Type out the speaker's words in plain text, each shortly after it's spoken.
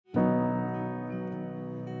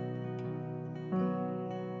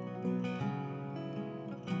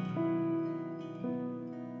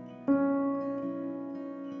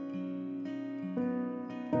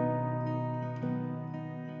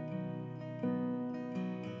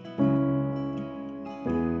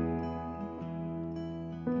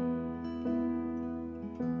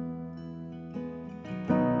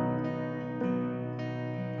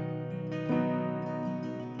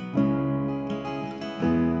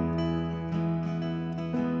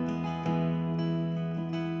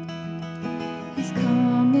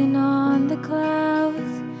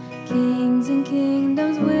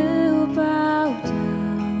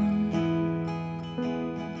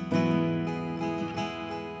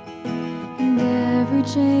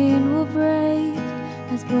every chain will break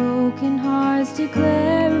as broken hearts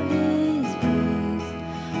declare His praise.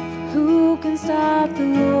 For who can stop the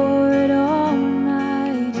Lord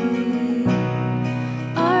Almighty?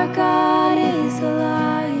 Our God is the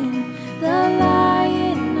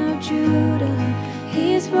Lion of Judah.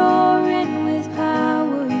 He's roaring with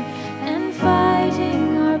power and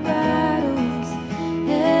fighting our battles.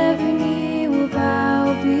 Every knee will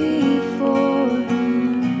bow before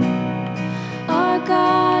Him. Our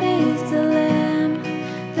God is the Lamb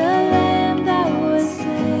that was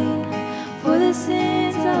slain for the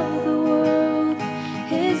sins of the world.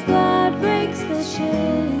 His blood breaks the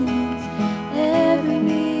chains. Every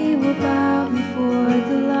knee will bow before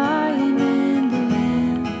the Lion and the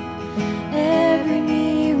Lamb. Every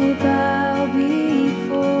knee will bow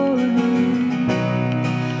before Him.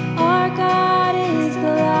 Our God is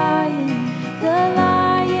the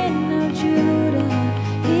Lion of Judah.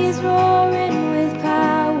 He's roaring with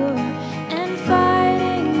power and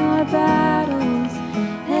fighting our battles.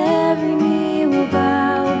 Every knee will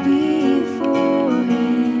bow before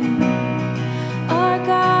Him. Our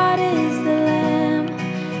God is the Lamb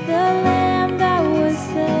that was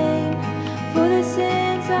slain for the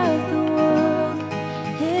sins of the world.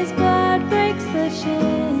 His blood breaks the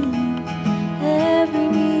chains. Every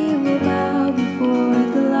knee will bow before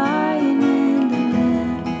the Lion and the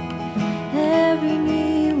Lamb. Every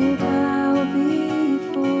knee will bow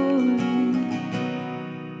before Him.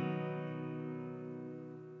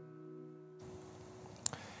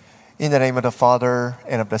 In the name of the Father,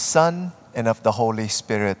 and of the Son, and of the Holy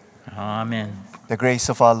Spirit. Amen. The grace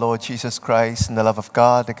of our Lord Jesus Christ and the love of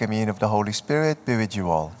God, the communion of the Holy Spirit be with you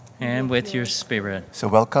all. And with your spirit. So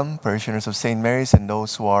welcome, parishioners of St. Mary's and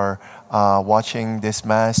those who are watching this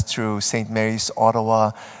Mass through St. Mary's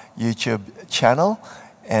Ottawa YouTube channel.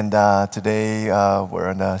 And today we're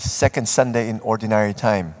on the second Sunday in Ordinary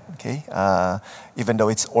Time. Okay, even though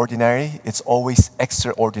it's ordinary, it's always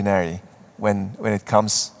extraordinary when it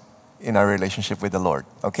comes in our relationship with the Lord.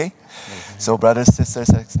 Okay, so brothers and sisters,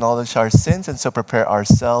 acknowledge our sins and so prepare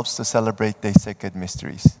ourselves to celebrate the sacred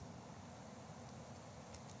mysteries.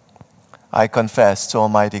 I confess to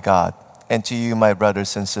Almighty God and to you, my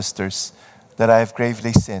brothers and sisters, that I have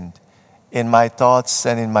gravely sinned in my thoughts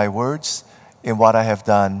and in my words, in what I have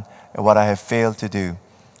done and what I have failed to do,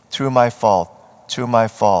 through my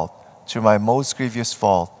most grievous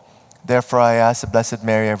fault. Therefore I ask the Blessed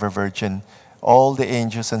Mary, ever Virgin, all the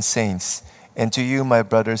angels and saints, and to you, my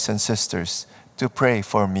brothers and sisters, to pray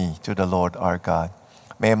for me to the Lord our God.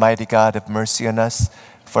 May Almighty God have mercy on us,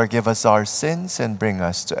 forgive us our sins, and bring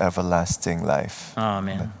us to everlasting life.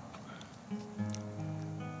 Amen.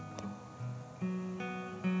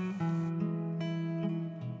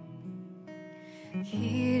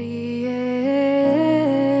 Kyrie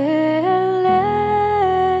eleison,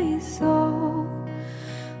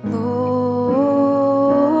 Lord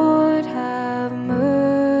have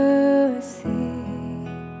mercy.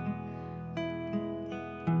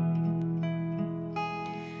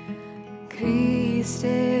 Christe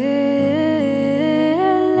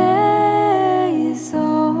eleison,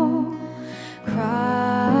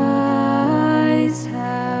 Christ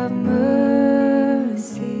have mercy.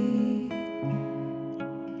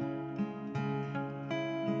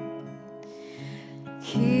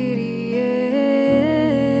 Kyrie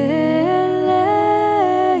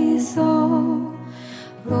eleison,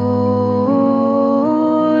 Lord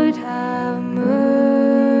have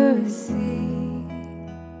mercy.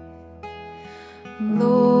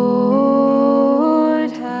 Lord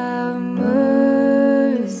have mercy.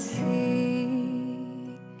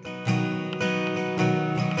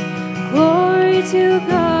 Glory to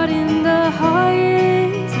God in the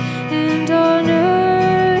highest, and on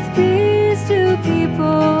earth peace to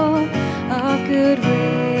people of good will.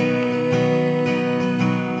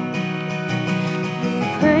 We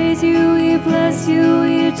praise you, we bless you,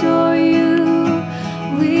 we adore you,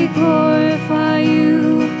 we glorify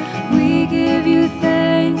you, we give you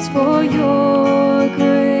thanks for your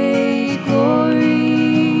great glory.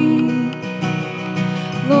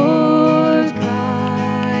 Lord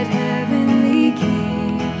God, heavenly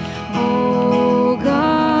King, O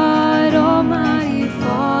God, Almighty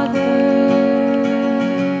Father.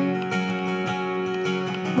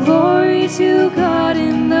 Glory to God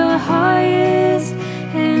in the highest,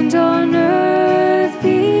 and on earth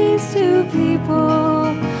peace to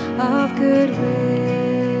people of good will.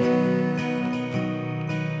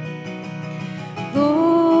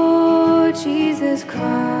 Lord Jesus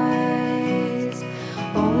Christ,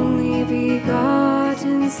 only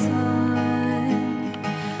begotten Son,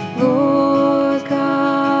 Lord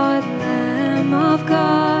God, Lamb of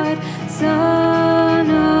God, Son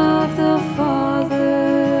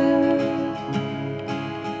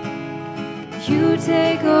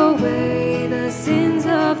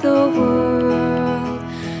of the world,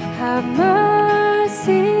 have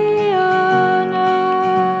mercy on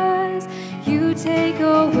us. You take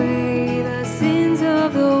away the sins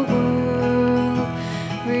of the world,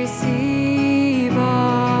 receive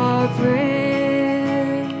our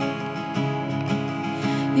prayer.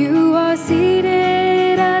 You are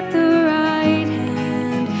seated at the right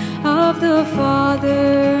hand of the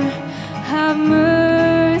Father, have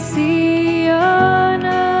mercy on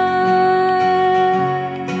us.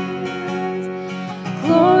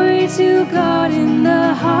 Glory to God in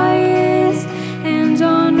the highest, and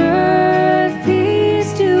on earth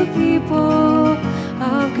peace to people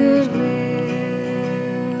of good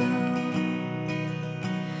will.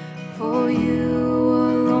 For you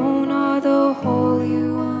alone are the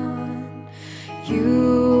Holy One,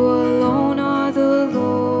 you alone are the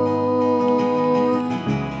Lord,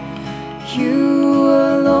 you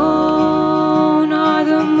alone are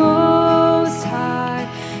the Most High,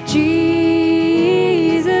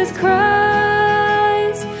 Jesus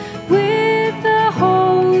Christ, with the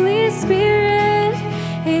Holy Spirit,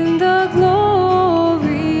 in the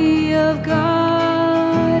glory of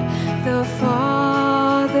God the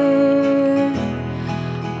Father.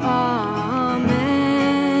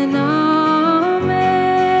 Amen, amen.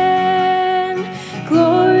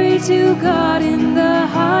 Glory to God in the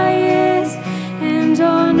highest, and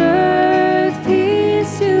on earth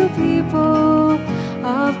peace to people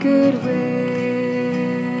of good will.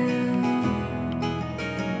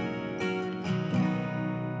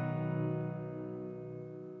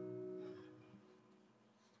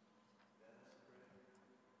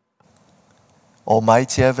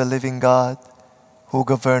 Almighty ever-living God, who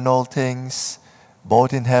govern all things,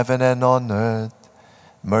 both in heaven and on earth,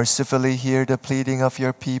 mercifully hear the pleading of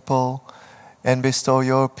your people and bestow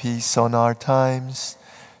your peace on our times.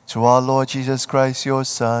 Through our Lord Jesus Christ, your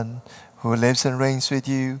Son, who lives and reigns with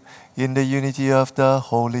you in the unity of the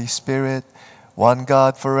Holy Spirit, one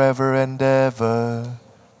God forever and ever.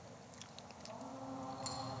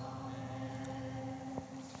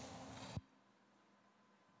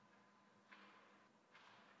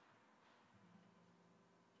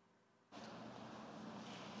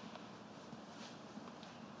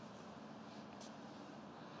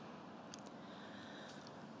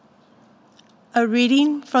 A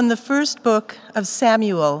reading from the first book of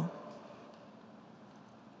Samuel.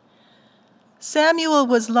 Samuel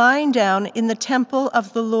was lying down in the temple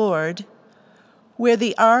of the Lord, where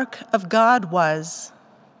the ark of God was.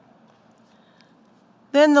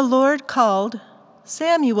 Then the Lord called,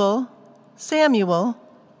 "Samuel, Samuel."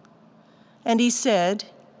 And he said,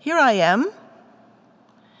 "Here I am."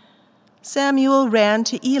 Samuel ran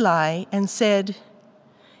to Eli and said,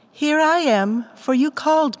 "Here I am, for you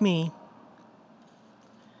called me."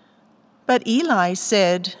 But Eli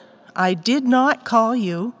said, "I did not call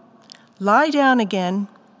you. Lie down again."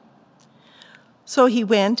 So he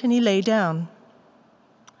went and he lay down.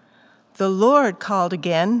 The Lord called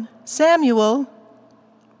again, "Samuel."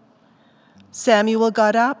 Samuel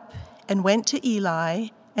got up and went to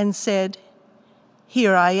Eli and said,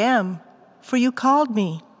 "Here I am, for you called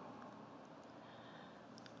me."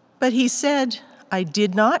 But he said, "I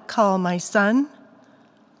did not call, my son.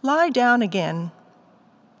 Lie down again."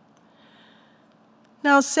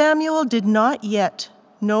 Now Samuel did not yet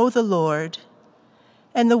know the Lord,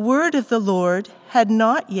 and the word of the Lord had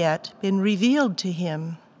not yet been revealed to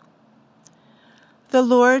him. The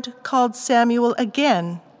Lord called Samuel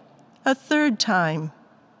again, a third time.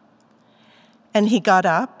 And he got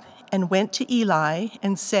up and went to Eli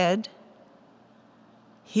and said,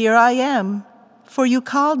 "Here I am, for you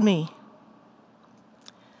called me."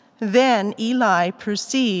 Then Eli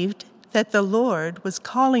perceived that the Lord was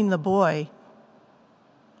calling the boy.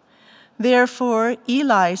 Therefore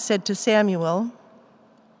Eli said to Samuel,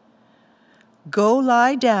 "Go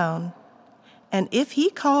lie down, and if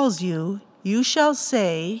he calls you, you shall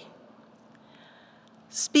say,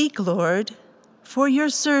 'Speak, Lord, for your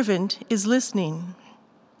servant is listening.'"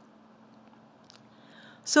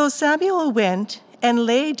 So Samuel went and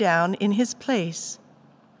lay down in his place.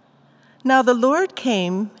 Now the Lord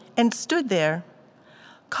came and stood there,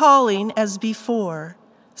 calling as before,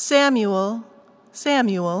 "Samuel,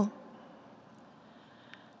 Samuel."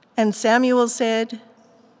 And Samuel said,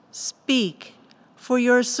 "Speak, for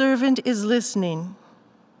your servant is listening."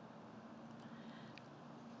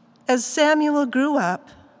 As Samuel grew up,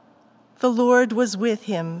 the Lord was with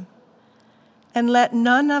him, and let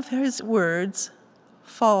none of his words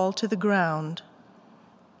fall to the ground.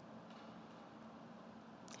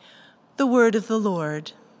 The word of the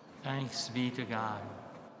Lord. Thanks be to God.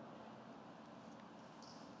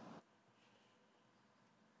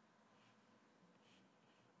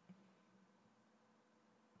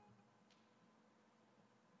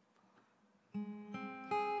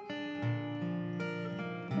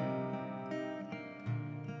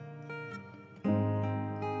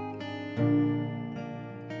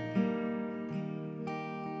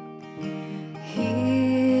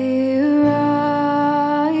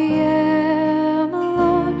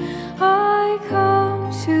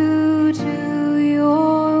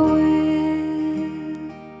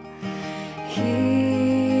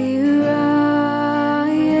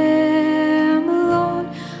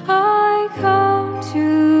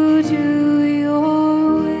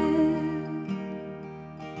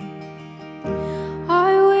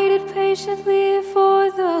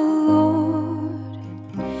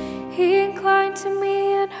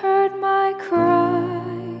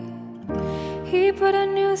 put a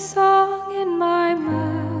new song in my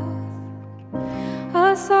mouth,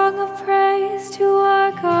 a song of praise to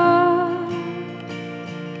our God.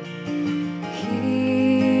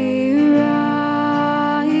 Here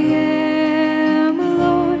I am,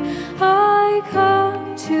 Lord, I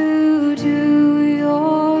come to do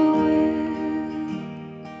your will.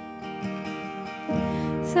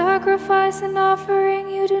 Sacrifice and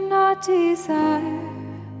offering you do not desire,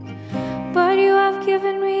 but you have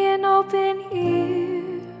given me an open ear.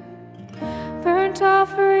 Burnt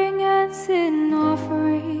offering and sin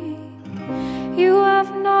offering you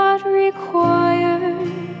have not required.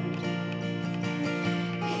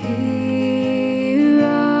 Here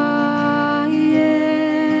I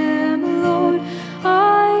am, Lord,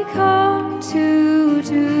 I come to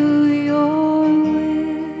do your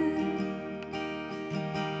will.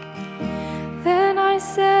 Then I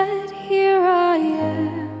said, here I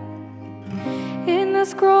am. In the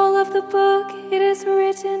scroll of the book it is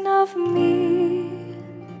written of me,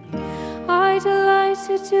 I delight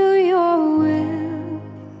to do your will.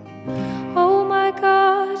 Oh my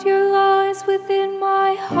God, your law is within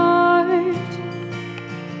my heart.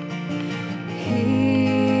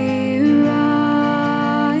 Here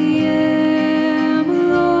I am,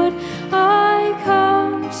 Lord, I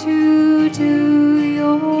come to do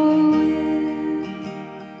your will.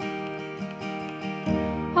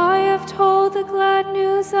 I have told the glad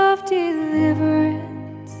news of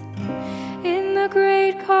deliverance in the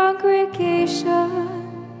great congregation.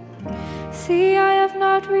 See, I have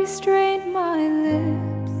not restrained my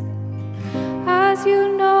lips, as you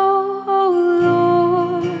know, O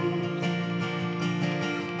Lord.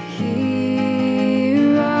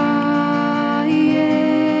 Here I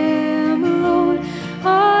am, Lord,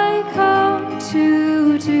 I come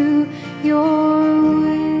to do your will.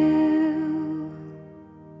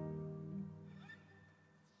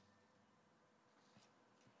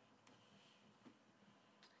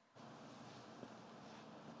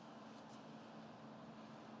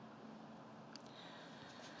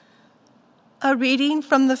 A reading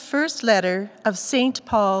from the first letter of St.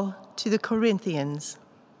 Paul to the Corinthians.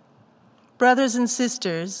 Brothers and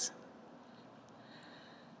sisters,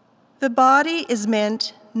 the body is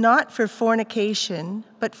meant not for fornication,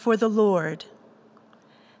 but for the Lord,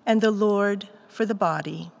 and the Lord for the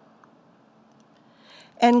body.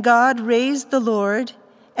 And God raised the Lord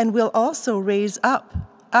and will also raise up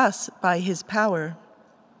us by his power.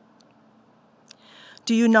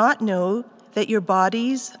 Do you not know that your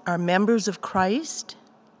bodies are members of Christ?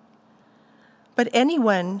 But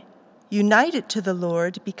anyone united to the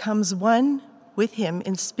Lord becomes one with him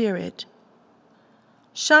in spirit.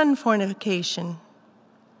 Shun fornication.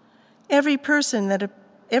 Every sin that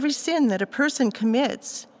a person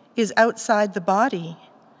commits is outside the body,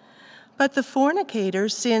 but the fornicator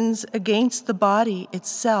sins against the body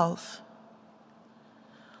itself.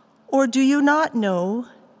 Or do you not know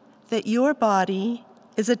that your body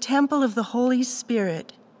is a temple of the Holy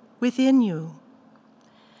Spirit within you,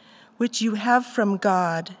 which you have from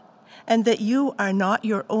God, and that you are not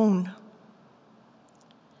your own?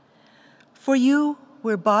 For you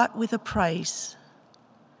were bought with a price.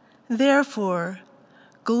 Therefore,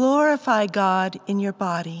 glorify God in your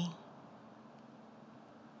body.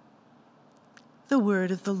 The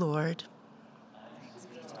word of the Lord.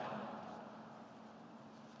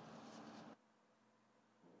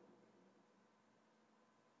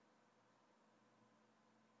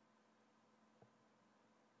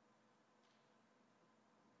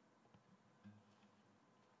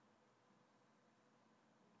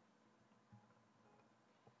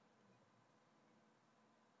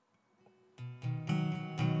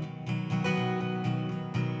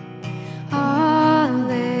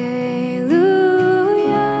 Alleluia,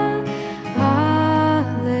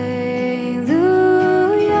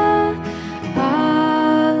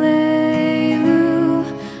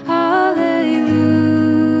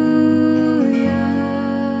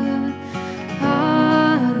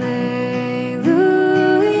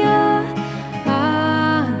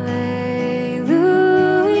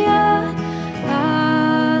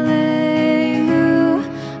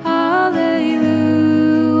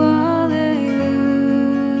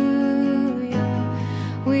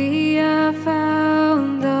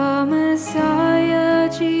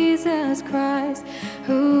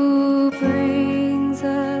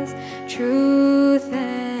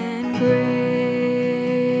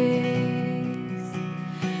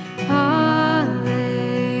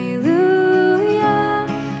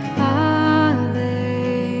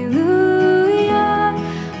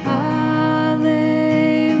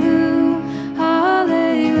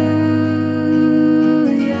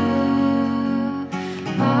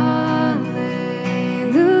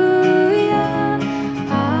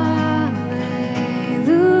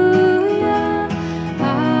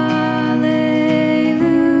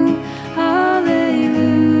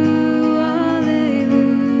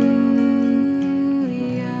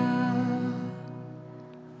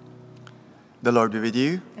 The Lord be with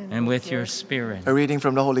you. And with your spirit. A reading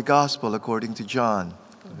from the Holy Gospel according to John.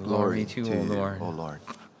 Glory to you, O Lord.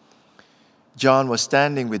 John was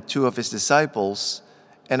standing with two of his disciples,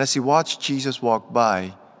 and as he watched Jesus walk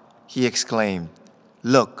by, he exclaimed,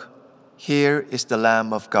 "Look, here is the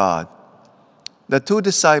Lamb of God." The two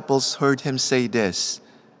disciples heard him say this,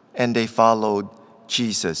 and they followed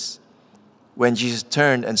Jesus. When Jesus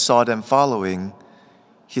turned and saw them following,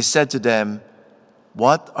 he said to them,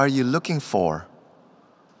 "What are you looking for?"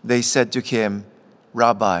 They said to him,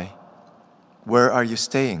 "Rabbi, where are you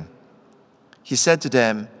staying?" He said to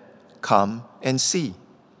them, "Come and see."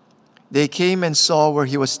 They came and saw where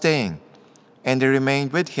he was staying, and they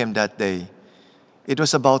remained with him that day. It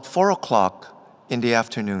was about 4:00 in the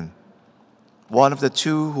afternoon. One of the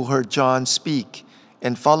two who heard John speak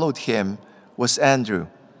and followed him was Andrew,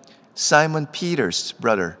 Simon Peter's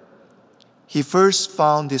brother. He first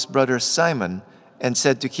found his brother Simon and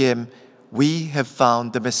said to him, "We have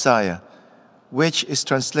found the Messiah," which is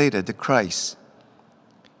translated the Christ.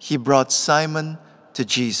 He brought Simon to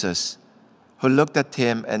Jesus, who looked at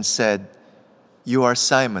him and said, "You are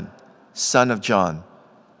Simon, son of John.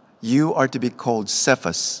 You are to be called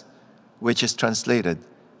Cephas," which is translated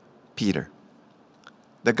Peter.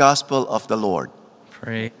 The Gospel of the Lord.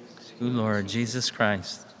 Praise you, Lord Jesus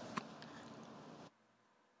Christ.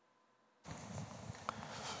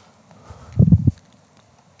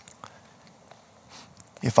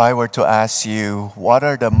 If I were to ask you, what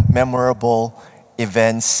are the memorable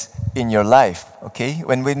events in your life? Okay,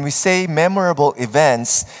 when we say memorable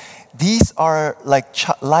events, these are like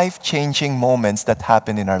life-changing moments that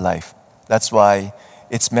happen in our life. That's why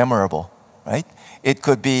it's memorable, right? It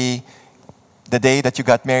could be the day that you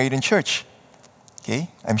got married in church.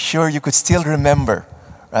 Okay, I'm sure you could still remember,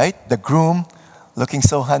 right? The groom looking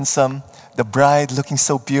so handsome, the bride looking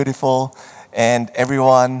so beautiful, and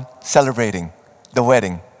everyone celebrating the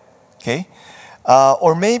wedding. Okay,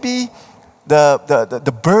 or maybe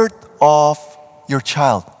the birth of your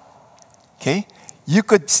child. Okay, you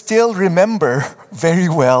could still remember very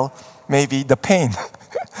well maybe the pain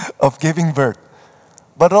of giving birth,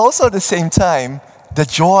 but also at the same time the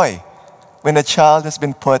joy when a child has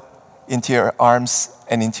been put into your arms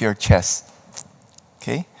and into your chest.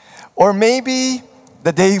 Okay? Or maybe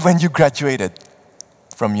the day when you graduated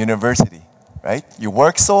from university, right? You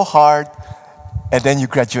worked so hard and then you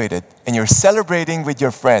graduated and you're celebrating with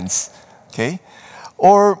your friends. Okay?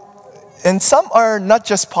 And some are not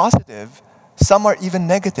just positive, some are even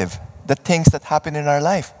negative, the things that happen in our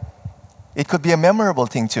life. It could be a memorable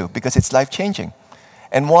thing too because it's life-changing.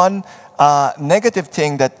 And one negative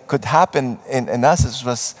thing that could happen in us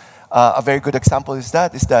was a very good example is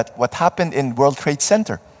that what happened in World Trade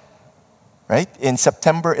Center, right? In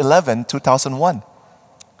September 11, 2001.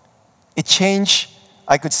 It changed,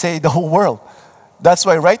 I could say, the whole world. That's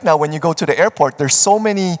why right now when you go to the airport, there's so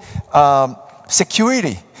many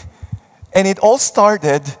security. And it all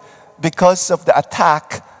started because of the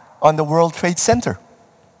attack on the World Trade Center.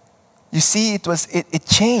 You see, it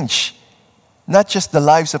changed not just the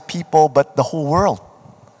lives of people, but the whole world.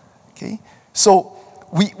 Okay? So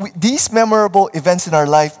these memorable events in our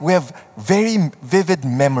life, we have very vivid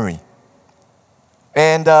memory.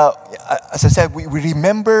 And as I said, we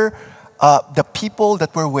remember the people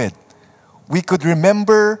that we're with. We could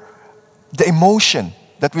remember the emotion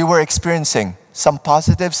that we were experiencing, some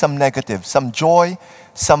positive, some negative, some joy,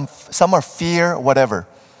 some are fear, whatever.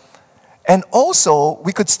 And also,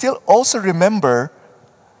 we could still also remember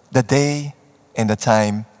the day and the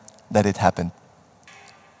time that it happened.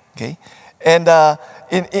 Okay? And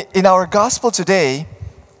in our gospel today,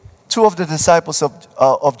 two of the disciples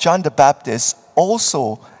of John the Baptist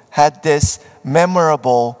also had this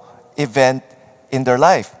memorable event in their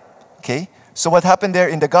life. Okay? So what happened there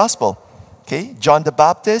in the gospel? Okay? John the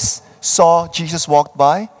Baptist saw Jesus walk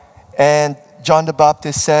by, and John the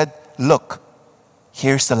Baptist said, "Look,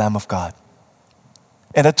 here's the Lamb of God."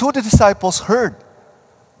 And the two of the disciples heard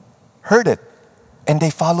it, and they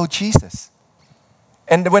followed Jesus.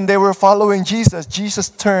 And when they were following Jesus, Jesus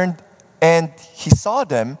turned and he saw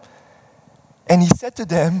them, and he said to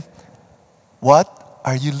them, "What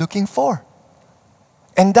are you looking for?"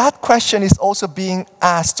 And that question is also being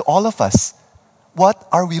asked to all of us. What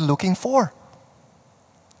are we looking for?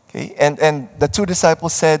 Okay, and the two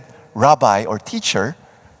disciples said, "Rabbi," or teacher,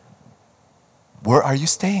 "where are you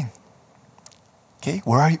staying?" Okay,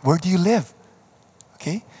 where do you live?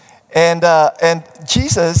 Okay, and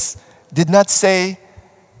Jesus did not say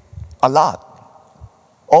a lot.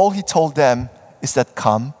 All he told them is that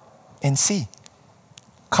come and see.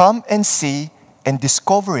 Come and see and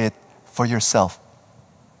discover it for yourself.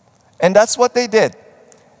 And that's what they did.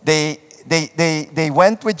 They they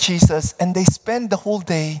went with Jesus and they spent the whole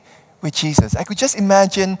day with Jesus. I could just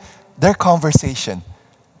imagine their conversation.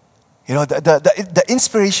 You know, the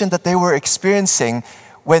inspiration that they were experiencing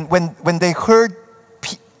when they heard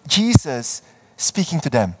Jesus speaking to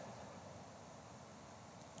them.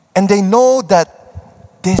 And they know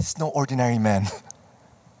that this is no ordinary man.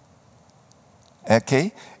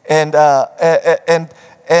 Okay? And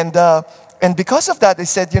because of that, they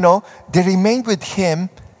said, you know, they remained with him,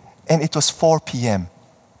 and it was 4 p.m.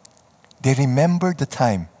 They remembered the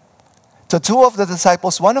time. So two of the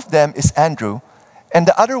disciples, one of them is Andrew, and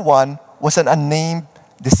the other one was an unnamed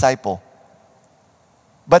disciple.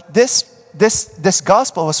 But this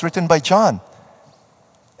gospel was written by John.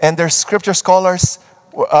 And there's scripture scholars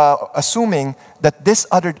assuming that this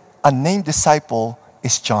other unnamed disciple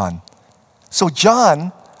is John. So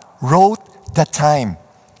John wrote the time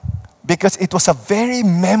because it was a very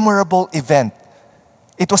memorable event.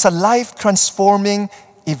 It was a life-transforming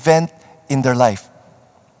event in their life.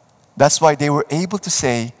 That's why they were able to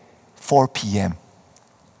say 4 p.m.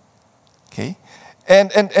 Okay?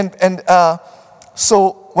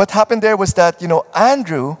 So what happened there was that, you know,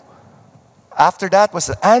 Andrew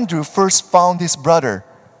first found his brother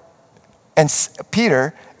and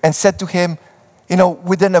Peter and said to him, you know,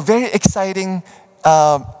 within a very exciting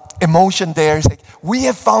emotion there, he's like, we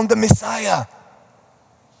have found the Messiah.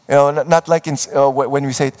 You know, not like when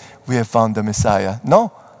we say, we have found the Messiah.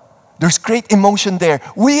 No, there's great emotion there.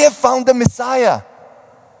 We have found the Messiah.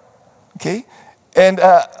 Okay? And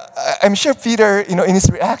I'm sure Peter, you know, in his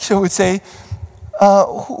reaction would say,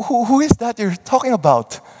 who is that you're talking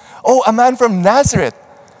about? Oh, a man from Nazareth.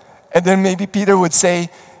 And then maybe Peter would say,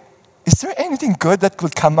 is there anything good that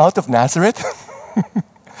could come out of Nazareth?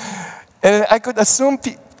 And I could assume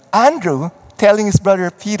Andrew telling his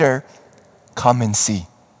brother Peter, come and see.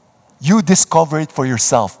 You discover it for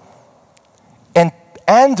yourself. And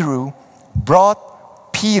Andrew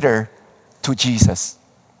brought Peter to Jesus.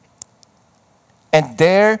 And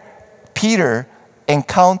there, Peter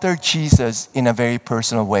encountered Jesus in a very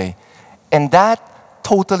personal way. And that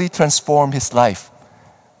totally transformed his life.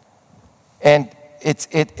 And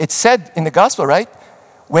it said in the gospel, right?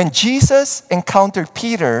 When Jesus encountered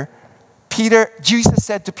Peter, Jesus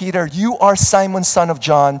said to Peter, you are Simon, son of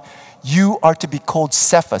John. You are to be called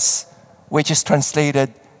Cephas, which is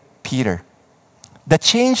translated Peter. The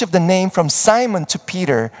change of the name from Simon to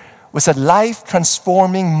Peter was a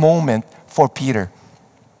life-transforming moment for Peter.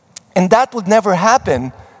 And that would never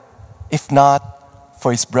happen if not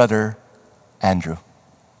for his brother Andrew.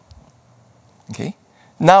 Okay?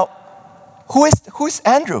 Now, who is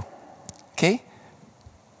Andrew? Okay?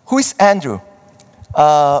 Who is Andrew?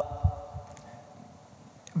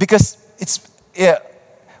 Because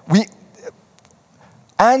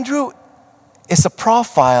Andrew is a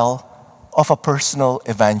profile of a personal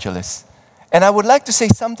evangelist. And I would like to say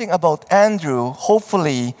something about Andrew,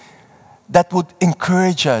 hopefully, that would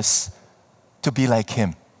encourage us to be like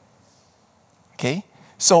him. Okay?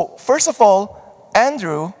 So, first of all,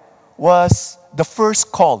 Andrew was the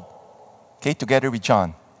first called, okay, together with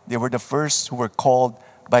John. They were the first who were called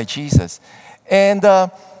by Jesus. And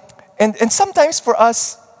sometimes for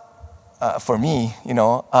us, for me, you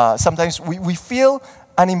know, sometimes we feel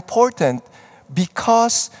unimportant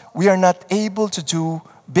because we are not able to do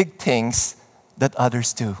big things that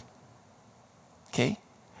others do. Okay?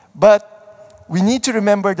 But we need to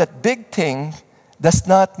remember that big thing does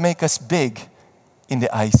not make us big in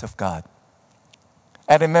the eyes of God.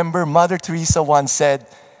 I remember Mother Teresa once said,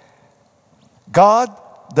 God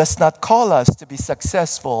does not call us to be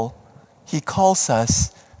successful. He calls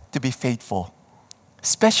us to be faithful.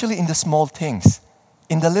 Especially in the small things,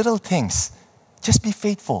 in the little things. Just be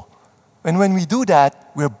faithful. And when we do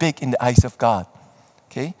that, we're big in the eyes of God.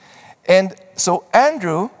 Okay? And so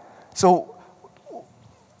Andrew,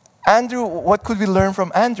 what could we learn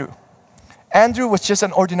from Andrew? Andrew was just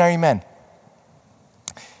an ordinary man.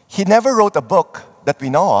 He never wrote a book that we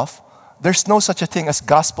know of. There's no such a thing as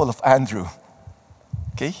Gospel of Andrew.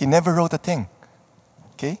 Okay? He never wrote a thing.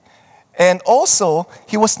 Okay? And also,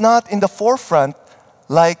 he was not in the forefront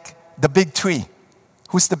like the big three.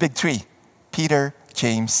 Who's the big three? Peter,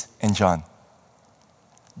 James, and John.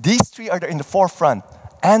 These three are in the forefront.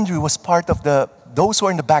 Andrew was part of those who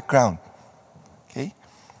are in the background. Okay?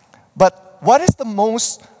 But what is the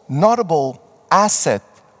most notable asset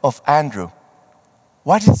of Andrew?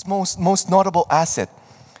 What is his most notable asset?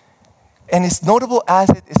 And his notable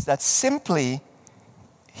asset is that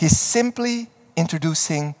he's simply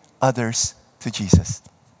introducing others to Jesus.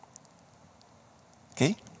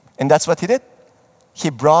 Okay? And that's what he did. He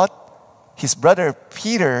brought his brother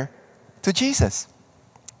Peter to Jesus.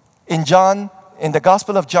 in the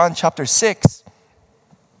Gospel of John chapter 6,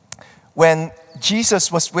 when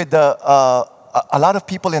Jesus was with a lot of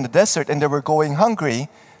people in the desert and they were going hungry,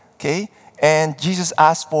 okay, and Jesus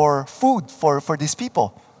asked for food for these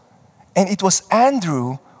people. And it was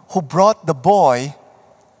Andrew who brought the boy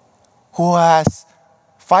who has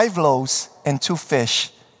 5 loaves and 2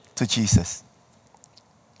 fish to Jesus.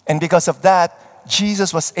 And because of that,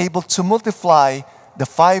 Jesus was able to multiply the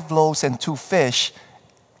 5 loaves and 2 fish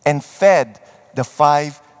and fed the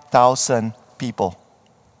 5,000 people.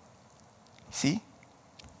 See?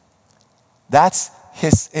 That's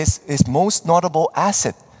his most notable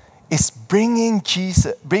asset, is bringing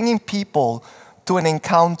people to an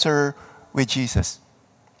encounter with Jesus.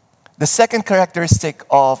 The second characteristic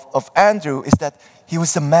of Andrew is that he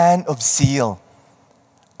was a man of zeal,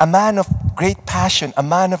 a man of great passion, a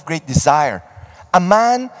man of great desire, a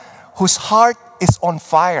man whose heart is on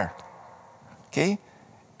fire. Okay?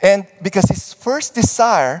 And because his first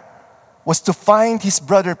desire was to find his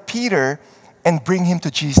brother Peter and bring him to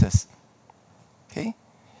Jesus. Okay?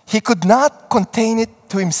 He could not contain it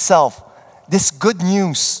to himself, this good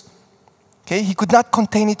news. Okay? He could not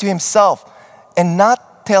contain it to himself and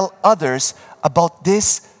not tell others about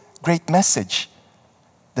this great message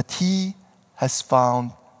that he has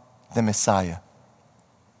found the Messiah,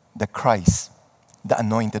 the Christ, the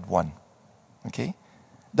Anointed One. Okay?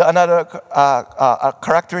 Another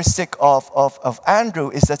characteristic of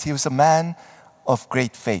Andrew is that he was a man of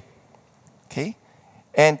great faith. Okay?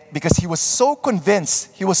 And because he was so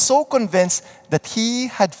convinced that he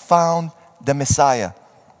had found the Messiah.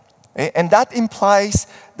 Okay? And that implies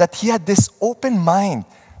that he had this open mind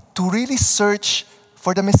to really search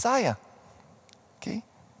for the Messiah. Okay?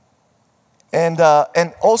 And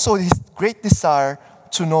also his great desire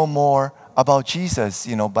to know more about Jesus,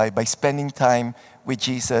 by spending time with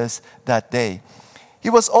Jesus that day. He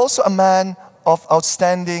was also a man of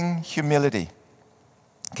outstanding humility.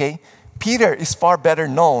 Okay? Peter is far better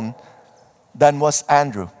known than was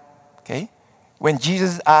Andrew. Okay? When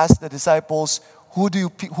Jesus asked the disciples, who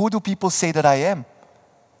do people say that I am?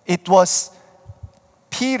 It was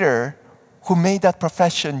Peter who made that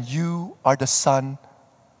profession, you are the Son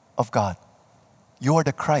of God. You are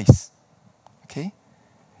the Christ. Okay?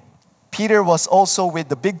 Peter was also with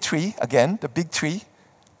the big three, again, the big three,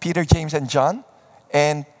 Peter, James, and John,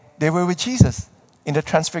 and they were with Jesus in the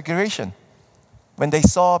transfiguration when they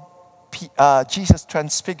saw Jesus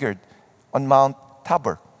transfigured on Mount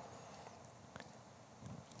Tabor.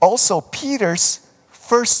 Also, Peter's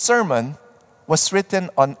first sermon was written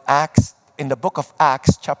in the book of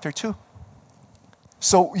Acts, chapter 2.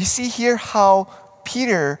 So you see here how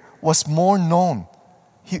Peter was more known.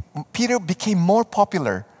 Peter became more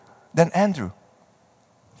popular than Andrew.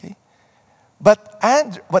 Okay? But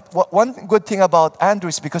one good thing about Andrew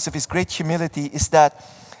is because of his great humility is that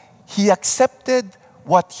he accepted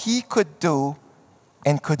what he could do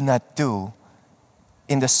and could not do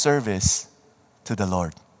in the service to the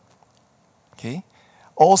Lord. Okay?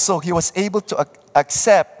 Also, he was able to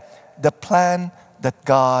accept the plan that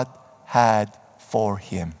God had for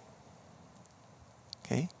him.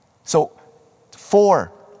 Okay? So,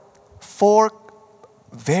 four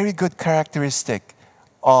very good characteristic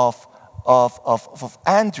of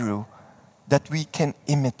Andrew that we can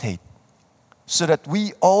imitate so that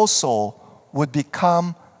we also would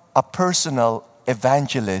become a personal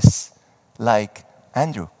evangelist like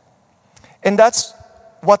Andrew. And that's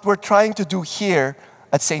what we're trying to do here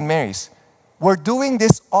at St. Mary's. We're doing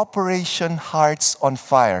this Operation Hearts on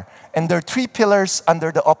Fire. And there are 3 pillars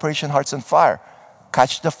under the Operation Hearts on Fire.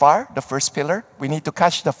 Catch the fire, the first pillar. We need to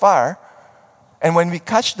catch the fire. And when we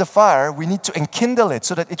catch the fire, we need to enkindle it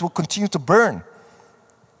so that it will continue to burn.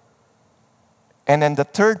 And then the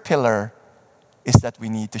third pillar is that we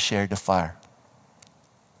need to share the fire.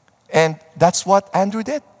 And that's what Andrew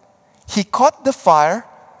did. He caught the fire,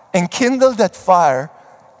 enkindled that fire,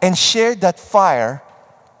 and shared that fire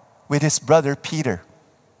with his brother Peter.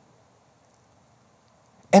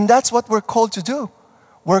 And that's what we're called to do.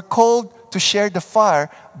 We're called to share the fire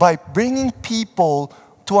by bringing people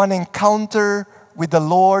to an encounter with the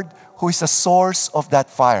Lord who is the source of that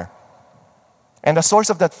fire. And the source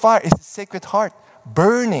of that fire is the Sacred Heart,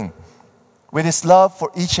 burning with His love for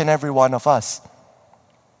each and every one of us.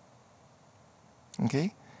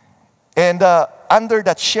 Okay? And under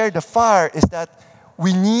that share the fire is that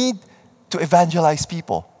we need to evangelize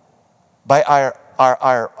people by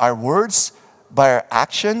our words, by our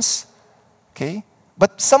actions. Okay?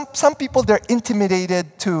 But some people, they're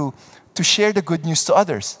intimidated to share the good news to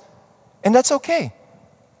others. And that's okay.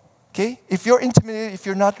 Okay? If you're intimidated, if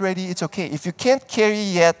you're not ready, it's okay. If you can't carry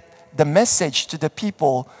yet the message to the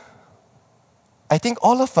people I think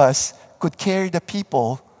all of us could carry the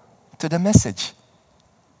people to the message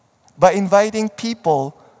by inviting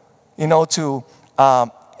people, to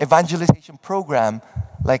evangelization program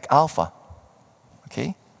like Alpha.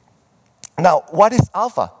 Okay. Now, what is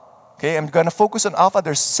Alpha? Okay, I'm going to focus on Alpha.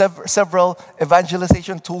 There's several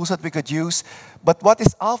evangelization tools that we could use, but what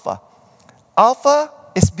is Alpha? Alpha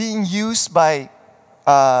is being used by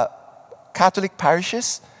Catholic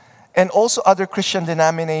parishes and also other Christian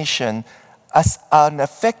denominations as an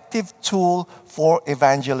effective tool for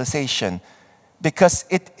evangelization because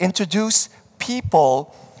it introduces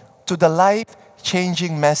people to the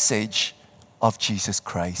life-changing message of Jesus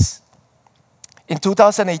Christ. In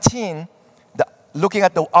 2018, looking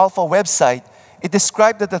at the Alpha website, it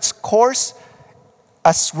described that its course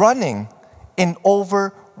as running in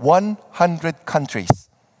over 100 countries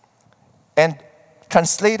and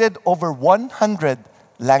translated over 100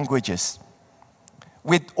 languages,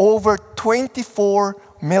 with over 24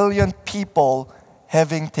 million people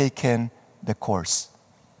having taken the course.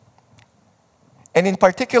 And in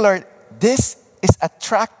particular, this is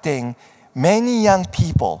attracting many young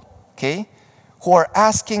people, okay, who are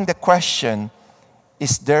asking the question,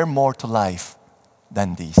 is there more to life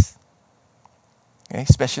than these? Okay,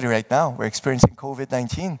 especially right now, we're experiencing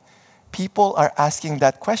COVID-19. People are asking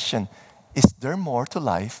that question, is there more to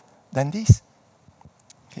life than these?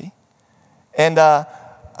 Okay, and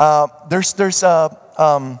there's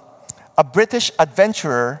a British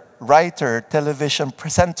adventurer, writer, television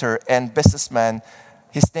presenter, and businessman.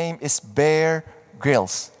 His name is Bear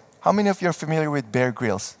Grylls. How many of you are familiar with Bear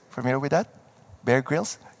Grylls? Familiar with that? Bear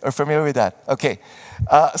Grylls? Or familiar with that? Okay.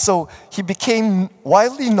 So he became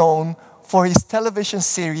widely known for his television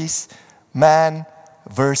series, Man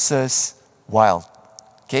vs. Wild.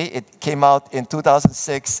 Okay, it came out in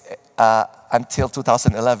 2006 until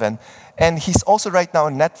 2011. And he's also right now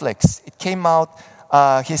on Netflix. It came out,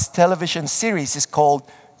 his television series is called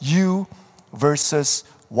You versus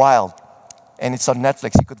Wild. And it's on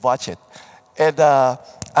Netflix, you could watch it. And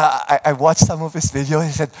I watched some of his videos.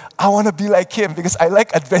 He said, I want to be like him because I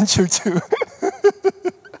like adventure too.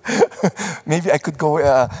 Maybe I could go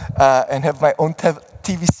and have my own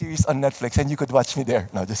TV series on Netflix and you could watch me there.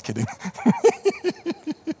 No, just kidding.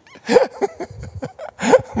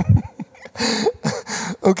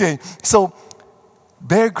 Okay, so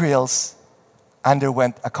Bear Grylls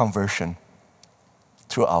underwent a conversion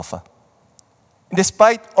through Alpha.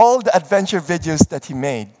 Despite all the adventure videos that he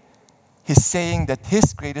made, he's saying that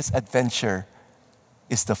his greatest adventure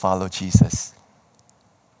is to follow Jesus.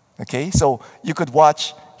 Okay, so you could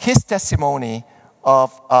watch his testimony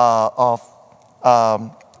of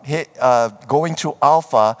going through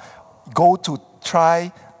Alpha. Go to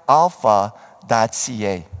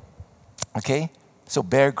tryalpha.ca. Okay, so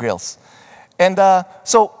Bear Grylls. And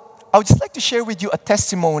so I would just like to share with you a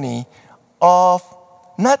testimony of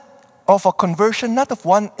not of a conversion, not of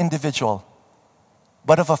one individual,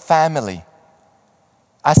 but of a family.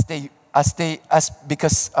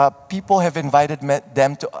 Because people have invited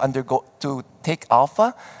them to take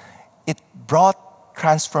Alpha, it brought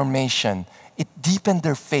transformation. It deepened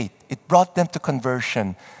their faith. It brought them to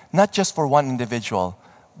conversion, not just for one individual,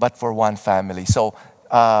 but for one family. So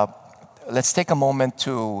let's take a moment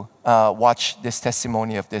to watch this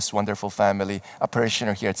testimony of this wonderful family, a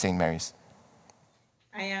parishioner here at St. Mary's.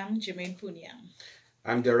 I am Jermaine Punyang.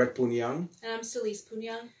 I'm Derek Punyang. And I'm Celise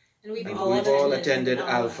Punyang. And we've all attended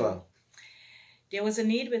Alpha. There was a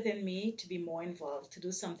need within me to be more involved, to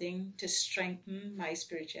do something to strengthen my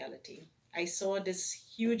spirituality. I saw this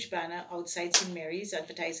huge banner outside St. Mary's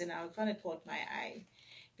advertising Alpha, and it caught my eye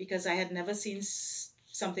because I had never seen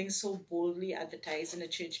something so boldly advertised in a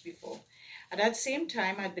church before. At that same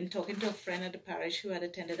time, I'd been talking to a friend at the parish who had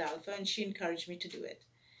attended Alpha, and she encouraged me to do it.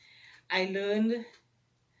 I learned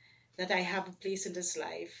that I have a place in this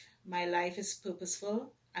life. My life is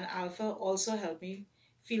purposeful, and Alpha also helped me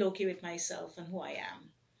feel okay with myself and who I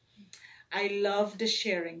am. I love the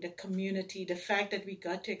sharing, the community, the fact that we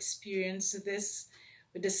got to experience this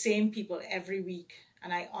with the same people every week.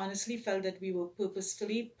 And I honestly felt that we were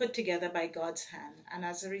purposefully put together by God's hand. And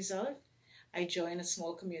as a result, I joined a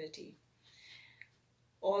small community.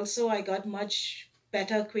 Also, I got much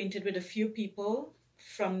better acquainted with a few people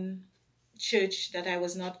from church that I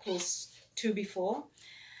was not close to before.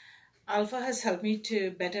 Alpha has helped me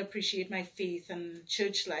to better appreciate my faith and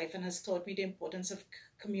church life and has taught me the importance of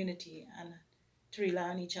community and to rely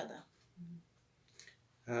on each other.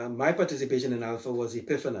 My participation in Alpha was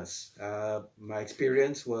epiphanous. My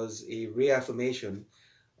experience was a reaffirmation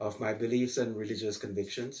of my beliefs and religious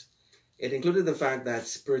convictions. It included the fact that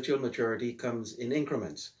spiritual maturity comes in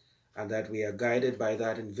increments. and that we are guided by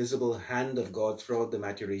that invisible hand of God throughout the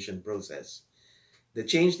maturation process. The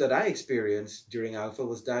change that I experienced during Alpha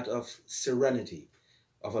was that of serenity,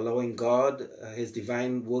 of allowing God, his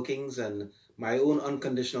divine workings, and my own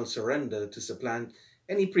unconditional surrender to supplant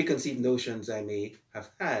any preconceived notions I may have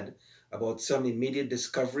had about some immediate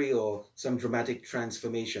discovery or some dramatic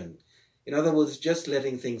transformation. In other words, just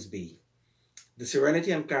letting things be. The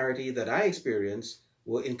serenity and clarity that I experienced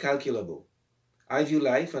were incalculable. I view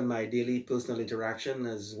life and my daily personal interaction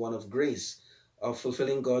as one of grace, of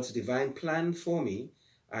fulfilling God's divine plan for me,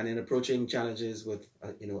 and in approaching challenges with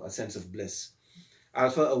a sense of bliss.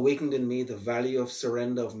 Alpha awakened in me the value of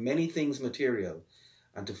surrender of many things material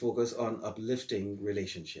and to focus on uplifting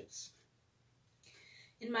relationships.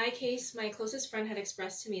 In my case, my closest friend had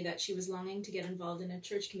expressed to me that she was longing to get involved in a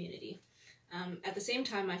church community. At the same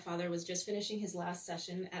time, my father was just finishing his last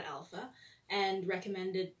session at Alpha and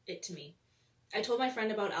recommended it to me. I told my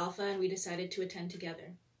friend about Alpha and we decided to attend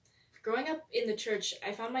together. Growing up in the church,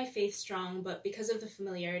 I found my faith strong, but because of the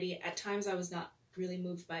familiarity, at times I was not really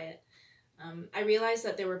moved by it. I realized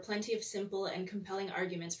that there were plenty of simple and compelling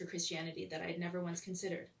arguments for Christianity that I had never once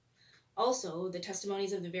considered. Also, the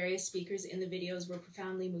testimonies of the various speakers in the videos were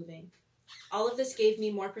profoundly moving. All of this gave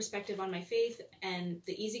me more perspective on my faith, and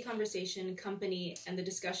the easy conversation, company, and the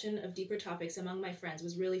discussion of deeper topics among my friends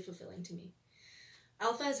was really fulfilling to me.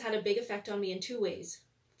 Alpha has had a big effect on me in two ways.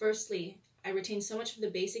 Firstly, I retained so much of the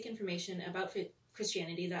basic information about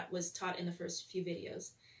Christianity that was taught in the first few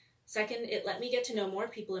videos. Second, it let me get to know more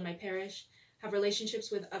people in my parish, have relationships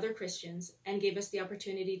with other Christians, and gave us the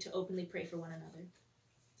opportunity to openly pray for one another.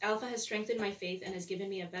 Alpha has strengthened my faith and has given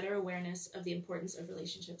me a better awareness of the importance of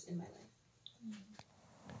relationships in my life.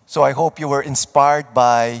 So I hope you were inspired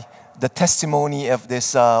by the testimony of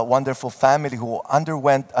this wonderful family who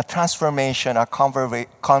underwent a transformation, a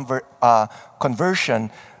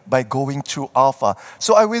conversion by going through Alpha.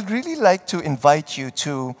 So I would really like to invite you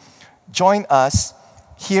to join us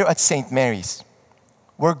here at St. Mary's.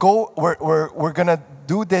 We're going to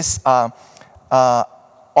do this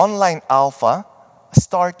online Alpha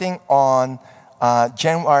starting on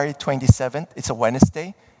January 27th. It's a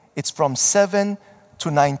Wednesday. It's from 7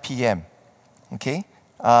 to 9 p.m. Okay?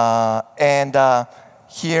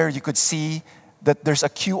 Here you could see that there's a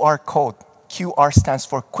QR code. QR stands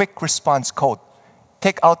for Quick Response Code.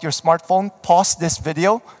 Take out your smartphone, pause this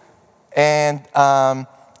video, and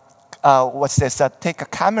take a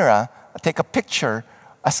camera, take a picture,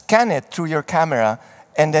 scan it through your camera,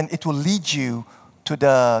 and then it will lead you to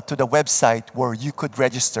the website where you could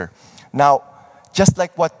register. Now, just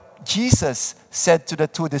like what Jesus said to the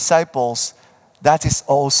two disciples, that is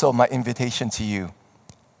also my invitation to you.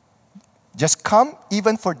 Just come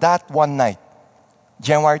even for that one night,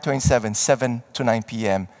 January 27, 7 to 9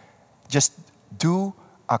 p.m. Just do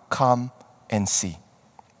a come and see.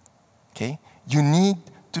 Okay? You need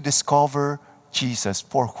to discover Jesus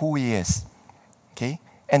for who he is. Okay?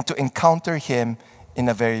 And to encounter him in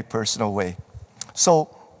a very personal way.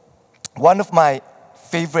 So, one of my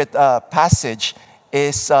favorite passage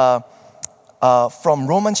is from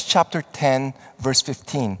Romans chapter 10, verse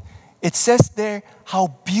 15. It says there, how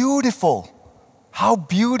beautiful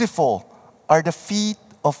are the feet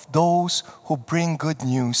of those who bring good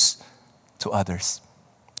news to others.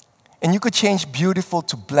 And you could change beautiful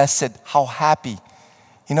to blessed, how happy.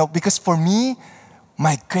 Because for me,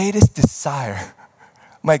 my greatest desire,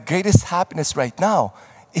 my greatest happiness right now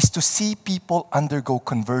is to see people undergo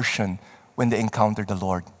conversion when they encounter the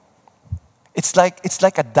Lord. It's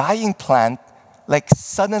like a dying plant, like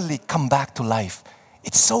suddenly come back to life.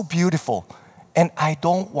 It's so beautiful. And I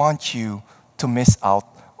don't want you to miss out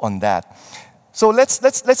on that. So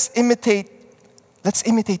let's imitate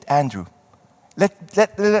Andrew.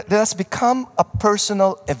 Let us become a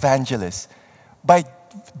personal evangelist by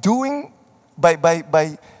doing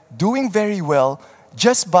very well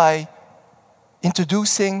just by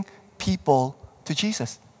introducing people to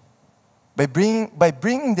Jesus. By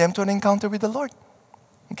bringing them to an encounter with the Lord.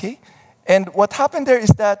 Okay? And what happened there is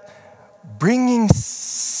that bringing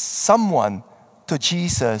someone to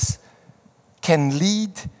Jesus can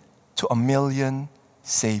lead to 1 million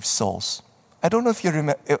saved souls. I don't know if you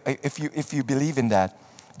if you believe in that.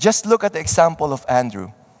 Just look at the example of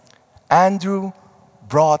Andrew. Andrew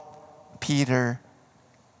brought Peter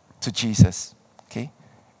to Jesus. Okay?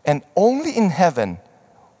 And only in heaven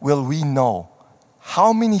will we know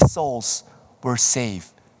how many souls were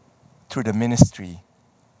saved through the ministry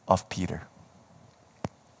of Peter.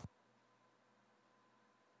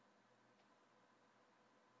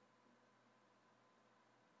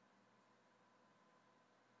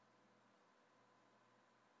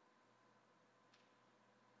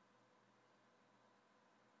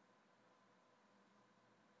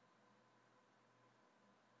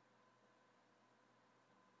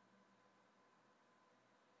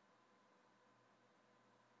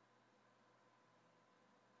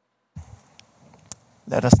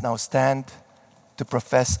 Let us now stand to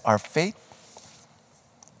profess our faith.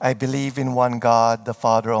 I believe in one God, the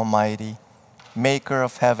Father Almighty, maker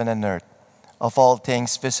of heaven and earth, of all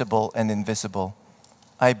things visible and invisible.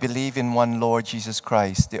 I believe in one Lord Jesus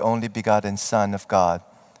Christ, the only begotten Son of God,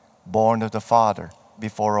 born of the Father,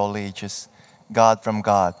 before all ages, God from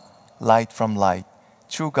God, light from light,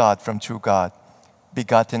 true God from true God,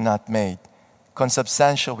 begotten not made,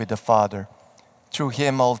 consubstantial with the Father. Through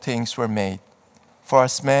him all things were made. For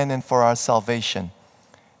us men and for our salvation,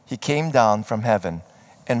 he came down from heaven,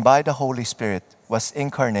 and by the Holy Spirit was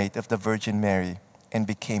incarnate of the Virgin Mary and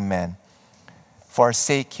became man. For our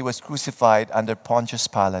sake he was crucified under Pontius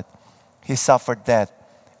Pilate. He suffered death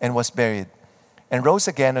and was buried, and rose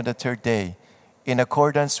again on the third day. In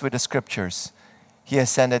accordance with the Scriptures, he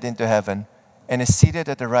ascended into heaven and is seated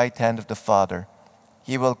at the right hand of the Father.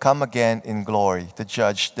 He will come again in glory to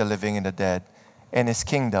judge the living and the dead, and his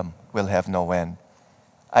kingdom will have no end.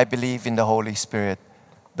 I believe in the Holy Spirit,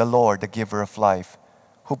 the Lord, the giver of life,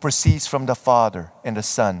 who proceeds from the Father and the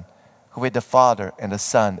Son, who with the Father and the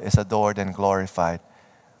Son is adored and glorified,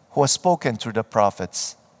 who has spoken through the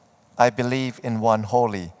prophets. I believe in one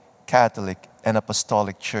holy, Catholic, and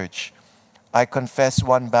Apostolic Church. I confess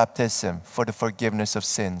one baptism for the forgiveness of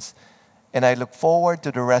sins, and I look forward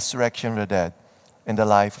to the resurrection of the dead and the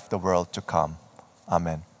life of the world to come.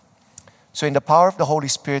 Amen. So in the power of the Holy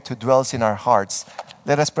Spirit who dwells in our hearts,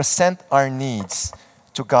 let us present our needs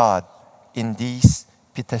to God in these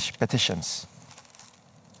petitions.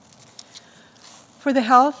 For the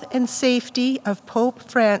health and safety of Pope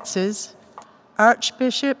Francis,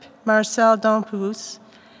 Archbishop Marcel d'Ampus,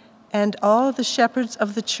 and all the shepherds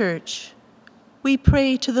of the Church, we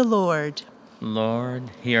pray to the Lord. Lord,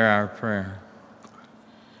 hear our prayer.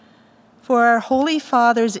 For our Holy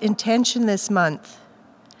Father's intention this month,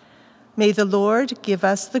 may the Lord give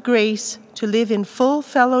us the grace to live in full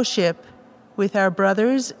fellowship with our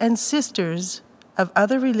brothers and sisters of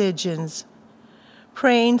other religions,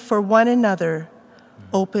 praying for one another,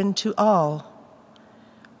 open to all.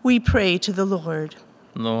 We pray to the Lord.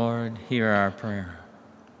 Lord, hear our prayer.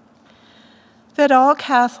 That all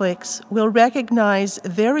Catholics will recognize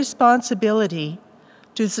their responsibility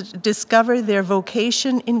to discover their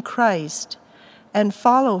vocation in Christ and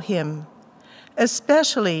follow him,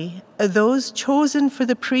 especially those chosen for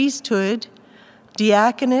the priesthood,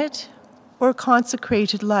 diaconate, or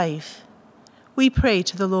consecrated life. We pray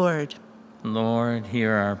to the Lord. Lord,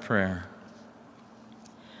 hear our prayer.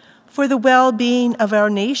 For the well-being of our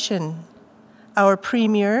nation, our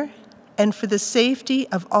Premier, and for the safety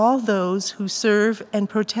of all those who serve and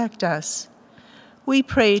protect us, we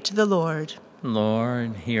pray to the Lord.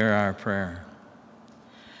 Lord, hear our prayer.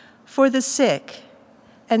 For the sick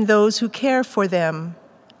and those who care for them,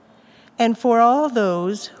 and for all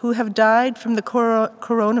those who have died from the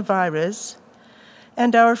coronavirus,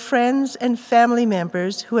 and our friends and family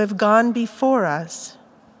members who have gone before us,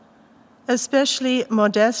 especially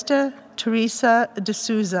Modesta Teresa de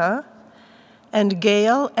Souza and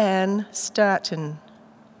Gail Ann Staton.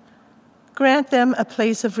 Grant them a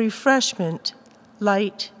place of refreshment,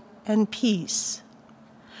 light, and peace.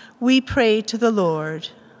 We pray to the Lord.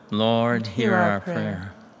 Lord, hear our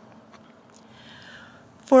prayer.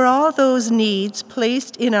 For all those needs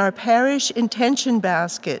placed in our parish intention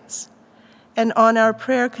baskets and on our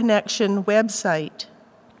Prayer Connection website,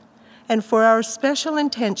 and for our special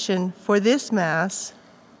intention for this Mass,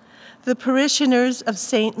 the parishioners of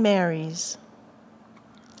St. Mary's,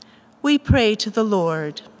 we pray to the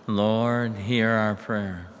Lord. Lord, hear our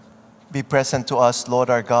prayer. Be present to us, Lord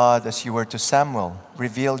our God, as you were to Samuel.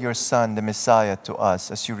 Reveal your Son, the Messiah, to us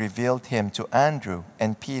as you revealed him to Andrew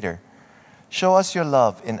and Peter. Show us your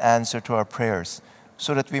love in answer to our prayers,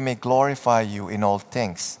 so that we may glorify you in all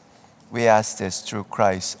things. We ask this through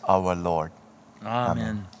Christ our Lord.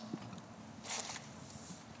 Amen.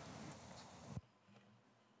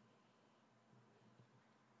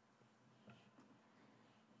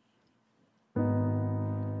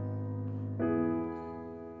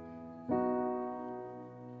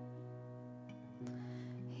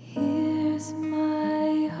 Here's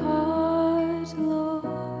my heart, Lord.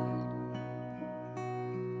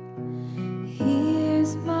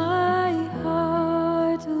 Here's my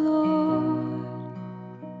heart, Lord.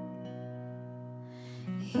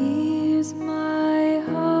 Here's my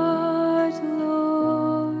heart,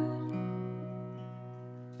 Lord.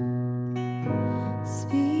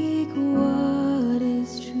 Speak what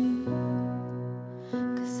is true,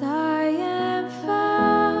 'cause I am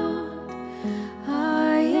found,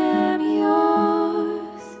 I am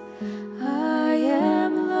yours, I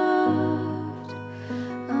am loved,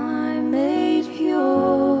 I'm made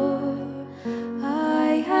pure, I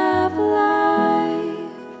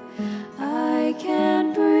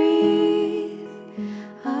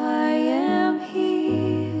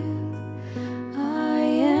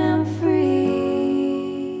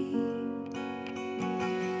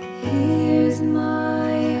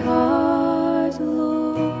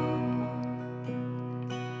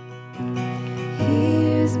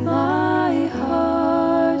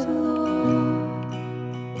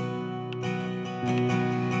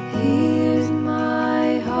Here's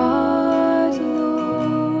my heart,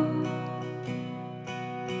 Lord.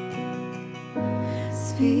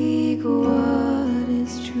 Speak what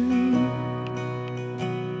is true.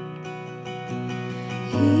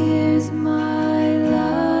 Here's my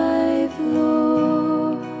life,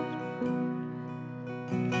 Lord.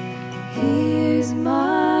 Here's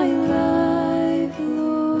my life,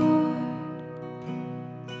 Lord.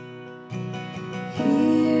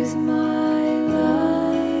 Here's my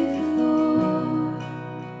life, Lord.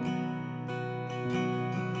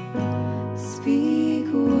 Speak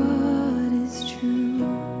what is true.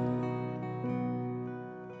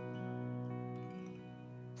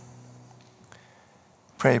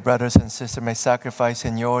 Pray, brothers and sisters, my sacrifice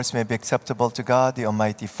and yours may be acceptable to God, the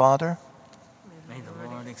Almighty Father. May the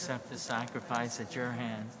Lord accept the sacrifice at your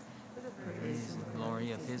hands for the praise and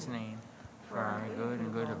glory of his name, for our good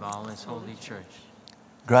and good of all his holy church.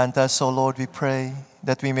 Grant us, O Lord, we pray,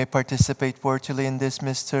 that we may participate worthily in these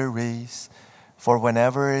mysteries. For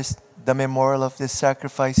whenever is the memorial of this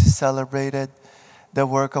sacrifice is celebrated, the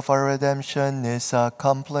work of our redemption is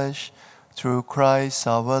accomplished through Christ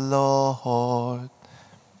our Lord.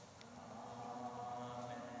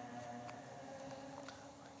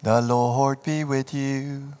 The Lord be with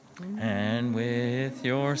you. And with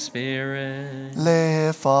your spirit,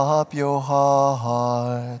 Lift up your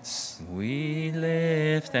hearts. we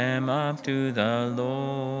lift them up to the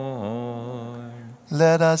Lord.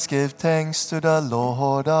 Let us give thanks to the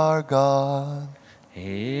Lord our God.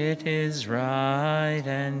 It is right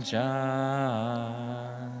and just.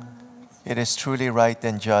 It is truly right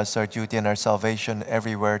and just, our duty and our salvation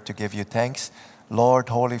everywhere to give you thanks, Lord,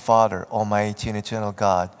 Holy Father, Almighty and eternal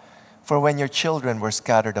God. For when your children were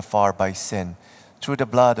scattered afar by sin, through the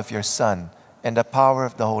blood of your Son and the power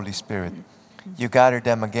of the Holy Spirit, you gathered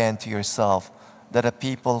them again to yourself, that a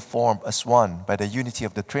people formed as one by the unity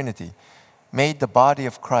of the Trinity, made the body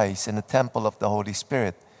of Christ and the temple of the Holy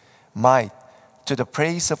Spirit, might, to the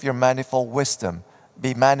praise of your manifold wisdom,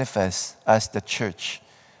 be manifest as the Church.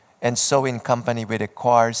 And so in company with the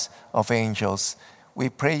choirs of angels, we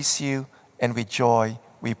praise you, and with joy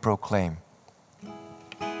we proclaim.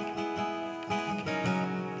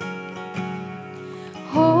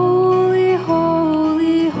 Holy,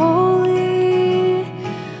 holy, holy,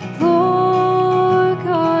 Lord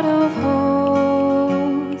God of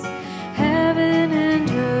hosts, heaven and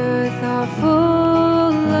earth are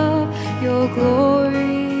full of your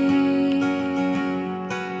glory.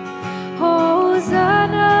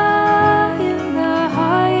 Hosanna in the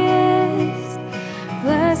highest,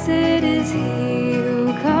 blessed is he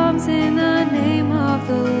who comes in the name of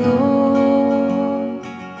the Lord.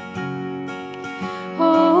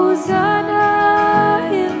 Hosanna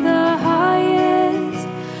in the highest,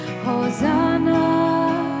 Hosanna,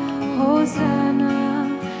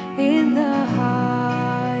 Hosanna in the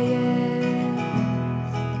highest.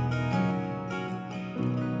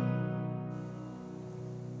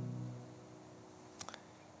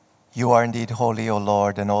 You are indeed holy, O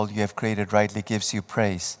Lord, and all you have created rightly gives you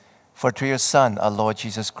praise. For through your Son, our Lord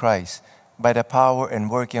Jesus Christ, by the power and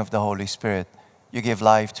working of the Holy Spirit, you give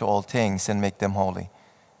life to all things and make them holy.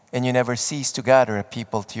 And you never cease to gather a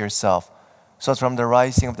people to yourself, so that from the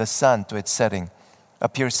rising of the sun to its setting, a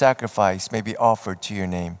pure sacrifice may be offered to your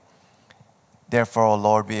name. Therefore, O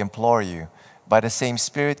Lord, we implore you, by the same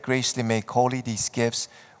Spirit graciously make holy these gifts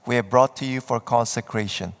we have brought to you for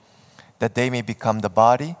consecration, that they may become the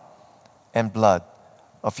body and blood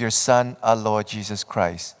of your Son, our Lord Jesus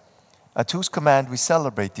Christ, at whose command we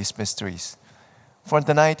celebrate these mysteries. For on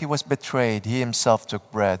the night he was betrayed, he himself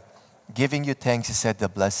took bread. Giving you thanks, he said the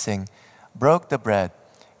blessing, broke the bread,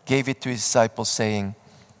 gave it to his disciples, saying,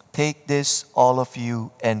 "Take this, all of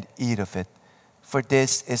you, and eat of it, for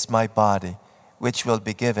this is my body, which will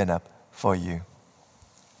be given up for you."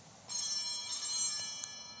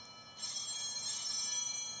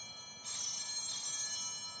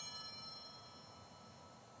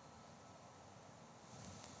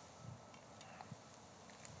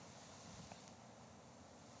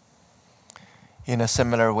 In a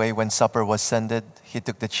similar way, when supper was ended, he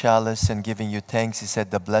took the chalice, and giving you thanks, he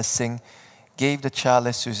said the blessing, gave the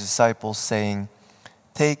chalice to his disciples, saying,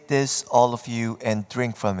 "Take this, all of you, and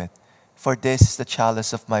drink from it, for this is the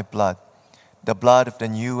chalice of my blood, the blood of the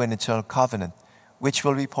new and eternal covenant, which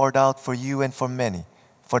will be poured out for you and for many,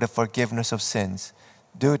 for the forgiveness of sins.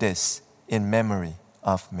 Do this in memory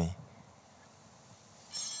of me."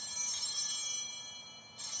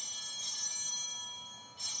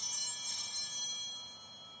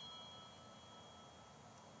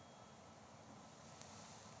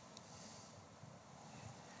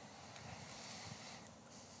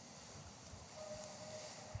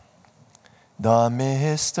 The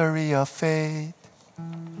mystery of faith.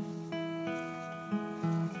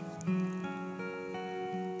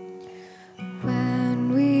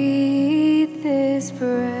 When we eat this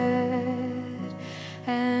bread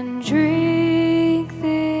and drink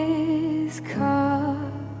this cup,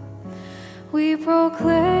 we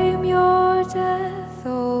proclaim your death,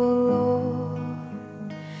 O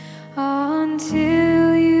Lord,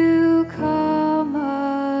 until you come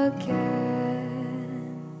again.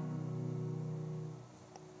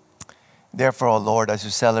 Therefore, O Lord, as you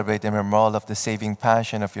celebrate the memorial of the saving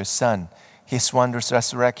passion of your Son, his wondrous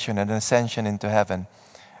resurrection and ascension into heaven,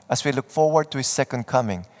 as we look forward to his second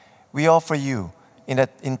coming, we offer you in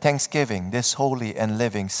thanksgiving this holy and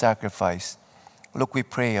living sacrifice. Look, we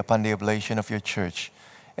pray upon the oblation of your church,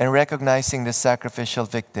 and recognizing the sacrificial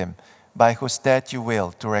victim by whose death you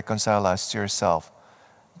will to reconcile us to yourself.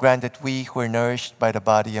 Grant that we who are nourished by the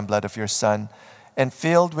body and blood of your Son and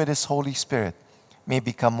filled with his Holy Spirit may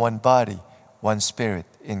become one body, one spirit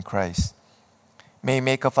in Christ. May he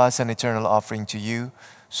make of us an eternal offering to you,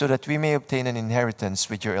 so that we may obtain an inheritance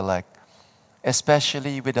with your elect,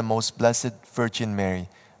 especially with the most blessed Virgin Mary,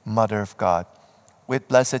 Mother of God, with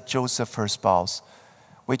blessed Joseph, her spouse,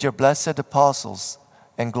 with your blessed apostles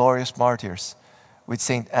and glorious martyrs, with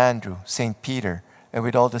Saint Andrew, Saint Peter, and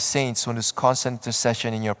with all the saints on whose constant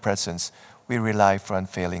intercession in your presence we rely for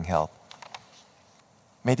unfailing help.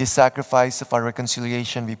 May the sacrifice of our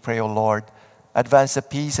reconciliation, we pray, O Lord, advance the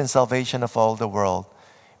peace and salvation of all the world.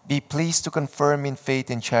 Be pleased to confirm in faith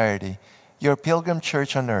and charity your pilgrim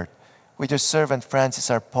church on earth, with your servant Francis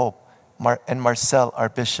our Pope, and Marcel our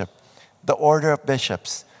Bishop, the order of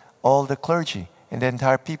bishops, all the clergy, and the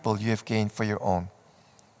entire people you have gained for your own.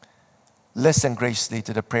 Listen graciously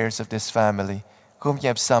to the prayers of this family, whom you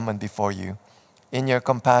have summoned before you. In your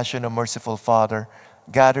compassion, O merciful Father,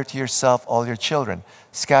 gather to yourself all your children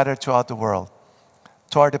scattered throughout the world.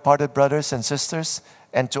 To our departed brothers and sisters,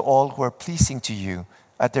 and to all who are pleasing to you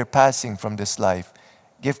at their passing from this life,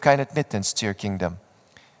 give kind admittance to your kingdom.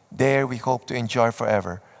 There we hope to enjoy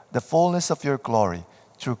forever the fullness of your glory,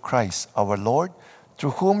 through Christ our Lord,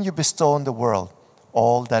 through whom you bestow on the world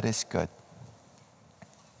all that is good.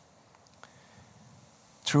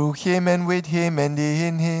 Through him and with him and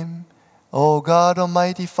in him, O God,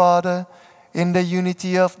 Almighty Father, in the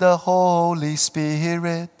unity of the Holy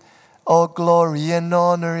Spirit, all glory and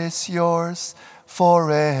honor is yours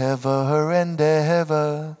forever and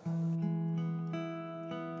ever.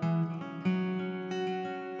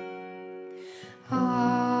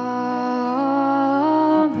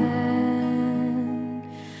 Amen.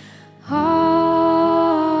 Amen.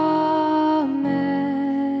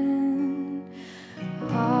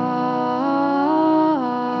 Amen.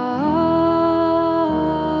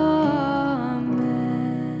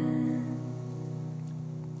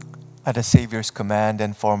 At the Savior's command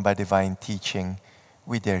and formed by divine teaching,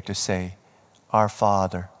 we dare to say, Our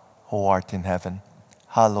Father, who art in heaven,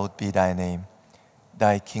 hallowed be thy name.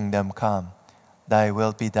 Thy kingdom come, thy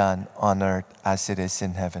will be done on earth as it is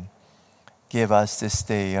in heaven. Give us this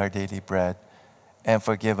day our daily bread, and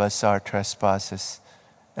forgive us our trespasses,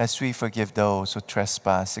 as we forgive those who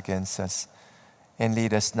trespass against us. And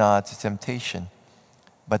lead us not to temptation,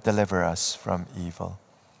 but deliver us from evil.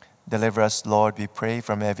 Deliver us, Lord, we pray,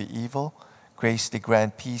 from every evil. Graciously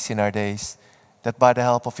grant peace in our days, that by the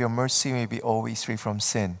help of your mercy we may be always free from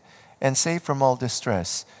sin, and safe from all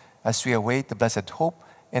distress, as we await the blessed hope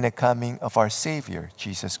and the coming of our Savior,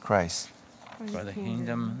 Jesus Christ. For the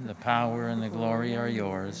kingdom, the power, and the glory are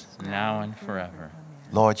yours, now and forever.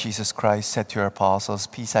 Lord Jesus Christ said to your apostles,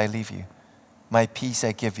 Peace I leave you, my peace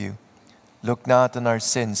I give you. Look not on our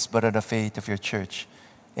sins, but on the faith of your church,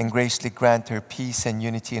 and graciously grant her peace and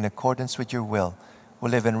unity in accordance with your will, who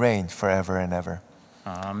live and reign forever and ever.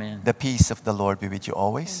 Amen. The peace of the Lord be with you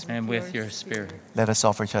always. And with your spirit. Let us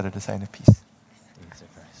offer each other the sign of peace. Peace of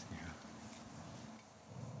Christ.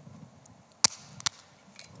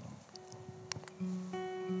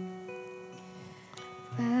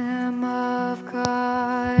 Lamb of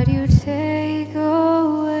God, you take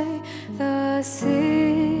away the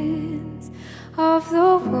sins of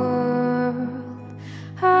the world.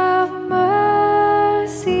 Have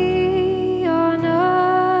mercy on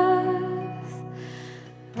us.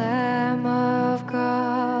 Lamb of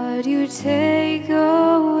God, you take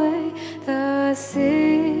away the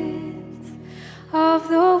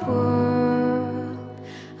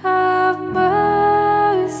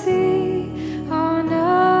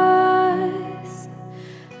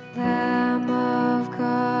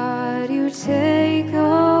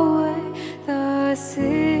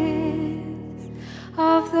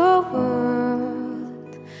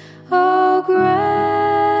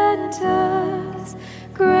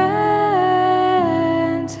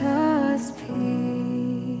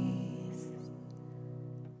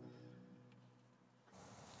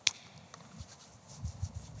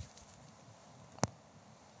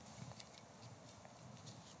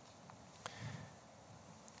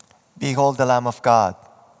Behold the Lamb of God.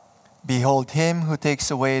 Behold him who takes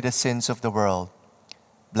away the sins of the world.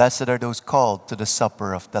 Blessed are those called to the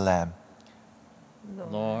supper of the Lamb.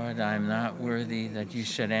 Lord, I am not worthy that you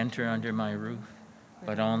should enter under my roof,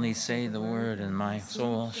 but only say the word, and my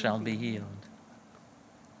soul shall be healed.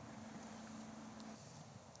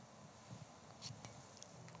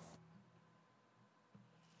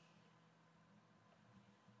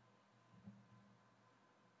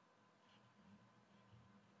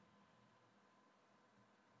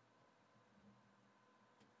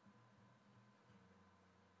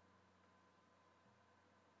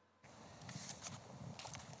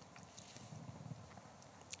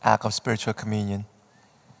 Act of spiritual communion.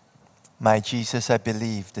 My Jesus, I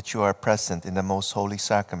believe that you are present in the most holy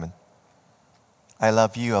sacrament. I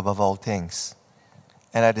love you above all things,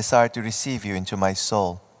 and I desire to receive you into my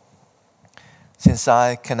soul. Since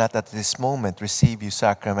I cannot at this moment receive you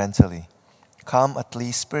sacramentally, come at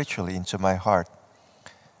least spiritually into my heart.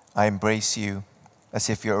 I embrace you as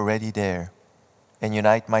if you're already there, and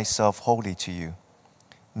unite myself wholly to you.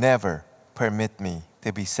 Never permit me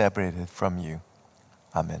to be separated from you.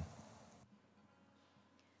 Amen.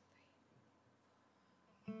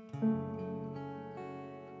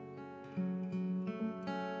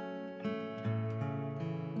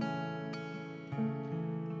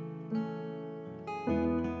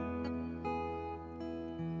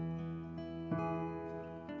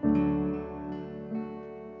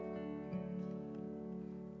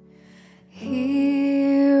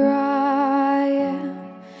 Here I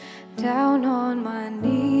am, down on my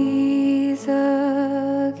knees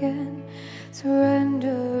again,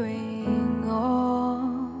 surrendering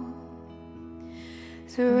all,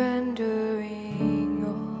 surrendering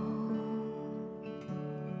all.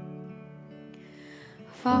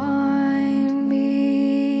 Find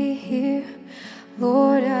me here,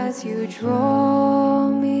 Lord, as you draw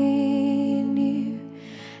me near,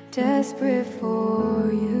 desperate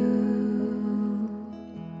for you,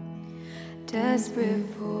 desperate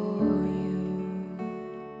for you.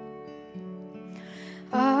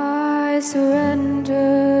 I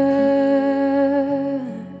surrender.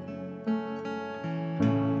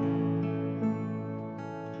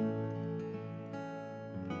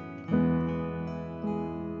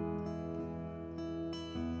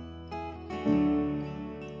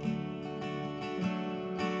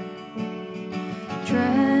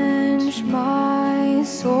 Drench my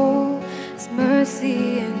soul as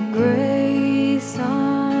mercy and grace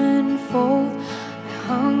unfold. I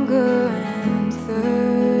hunger and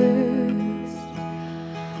thirst,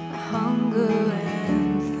 I hunger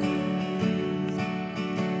and thirst.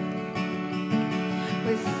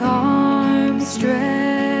 With arms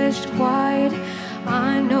stretched wide,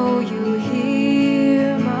 I know you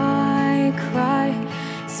hear my cry.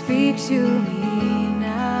 Speak to me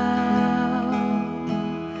now,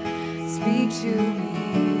 speak to me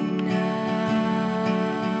now.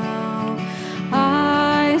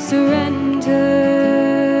 I surrender,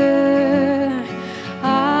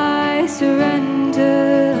 I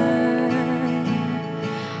surrender.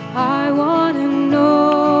 I want to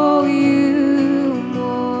know you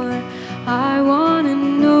more, I want to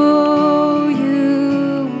know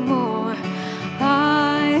you more.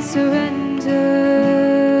 I surrender,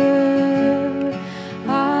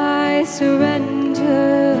 I surrender.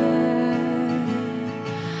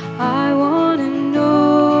 I want to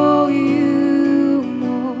know you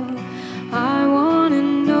more, I want to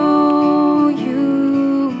know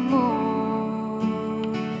you more.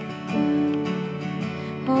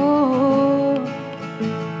 Oh, I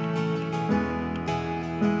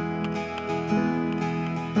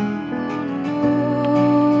want to know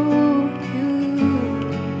you.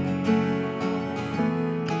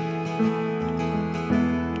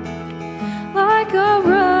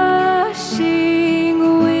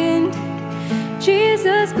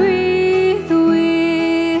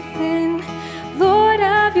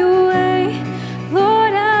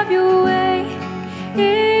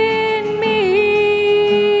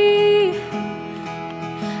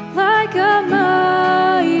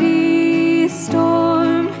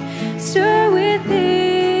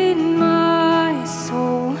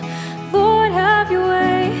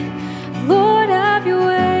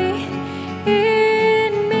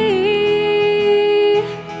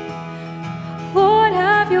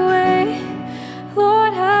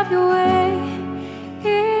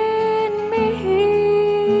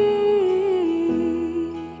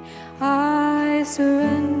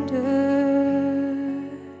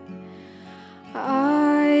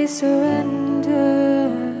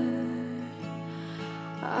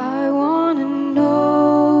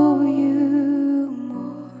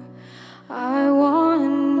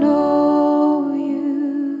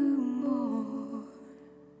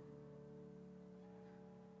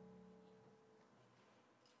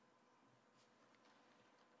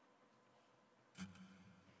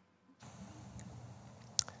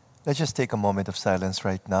 Let's just take a moment of silence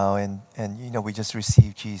right now and we just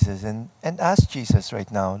receive Jesus and ask Jesus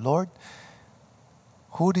right now, Lord,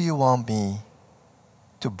 who do you want me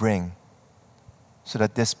to bring so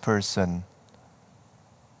that this person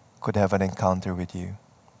could have an encounter with you?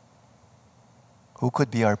 Who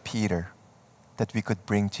could be our Peter that we could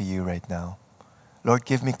bring to you right now? Lord,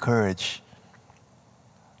 give me courage.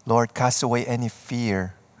 Lord, cast away any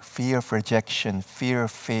fear of rejection, fear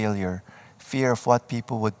of failure, fear of what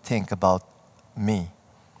people would think about me.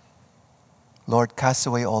 Lord, cast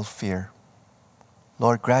away all fear.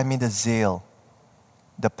 Lord, grant me the zeal,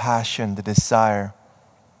 the passion, the desire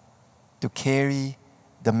to carry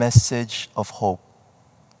the message of hope,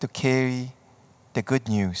 to carry the good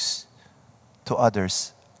news to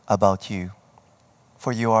others about you.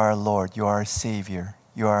 For you are our Lord, you are our Savior,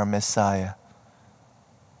 you are our Messiah.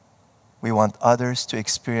 We want others to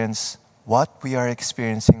experience what we are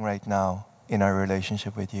experiencing right now in our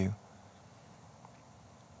relationship with you.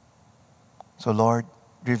 So Lord,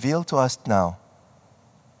 reveal to us now,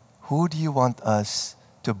 who do you want us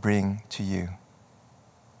to bring to you?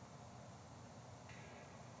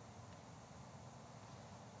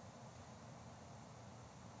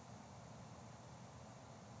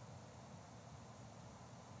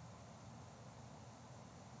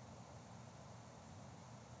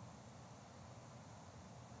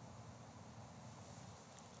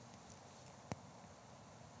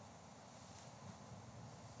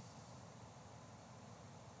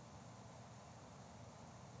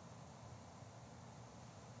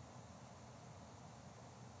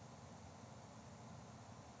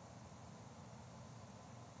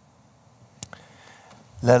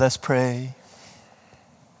 Let us pray.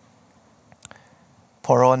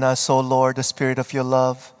 Pour on us, O Lord, the Spirit of your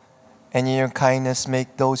love, and in your kindness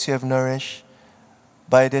make those you have nourished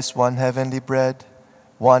by this one heavenly bread,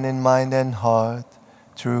 one in mind and heart,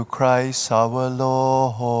 through Christ our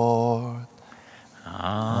Lord.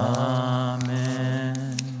 Amen.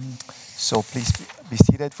 So please be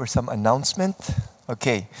seated for some announcement.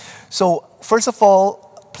 Okay, so first of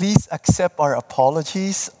all, please accept our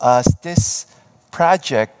apologies as this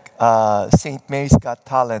project, St. Mary's Got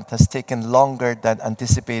Talent, has taken longer than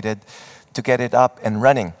anticipated to get it up and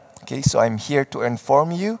running. Okay, so I'm here to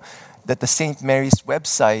inform you that the St. Mary's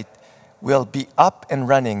website will be up and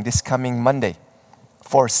running this coming Monday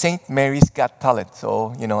for St. Mary's Got Talent.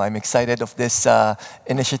 So, I'm excited of this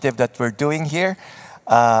initiative that we're doing here.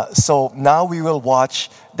 So now we will watch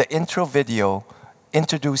the intro video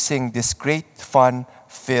introducing this great,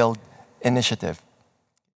 fun-filled initiative.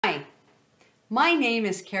 Hi, my name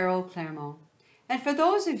is Carol Clermont, and for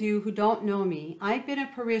those of you who don't know me, I've been a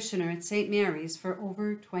parishioner at St. Mary's for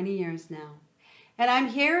over 20 years now, and I'm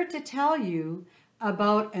here to tell you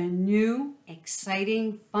about a new,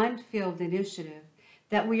 exciting, fun-filled initiative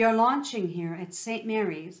that we are launching here at St.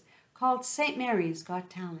 Mary's called St. Mary's Got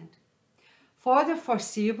Talent. For the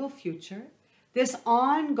foreseeable future, this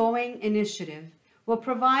ongoing initiative will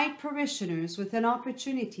provide parishioners with an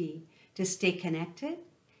opportunity to stay connected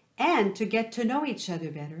and to get to know each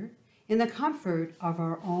other better in the comfort of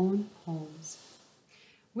our own homes.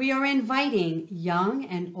 We are inviting young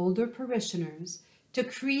and older parishioners to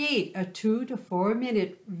create a 2 to 4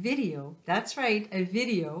 minute video, that's right, a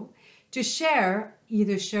video, to share,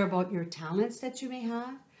 either share about your talents that you may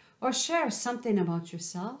have, or share something about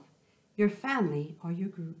yourself, your family, or your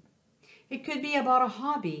group. It could be about a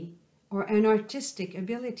hobby or an artistic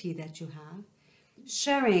ability that you have,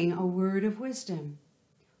 sharing a word of wisdom,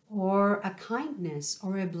 or a kindness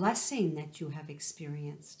or a blessing that you have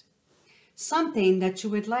experienced, something that you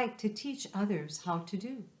would like to teach others how to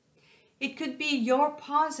do. It could be your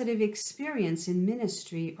positive experience in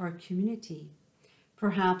ministry or community,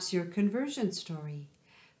 perhaps your conversion story.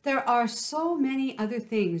 There are so many other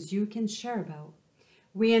things you can share about.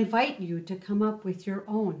 We invite you to come up with your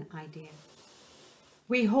own idea.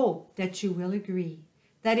 We hope that you will agree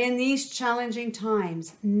that in these challenging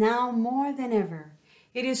times, now more than ever,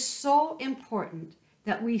 it is so important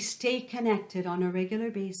that we stay connected on a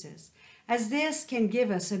regular basis, as this can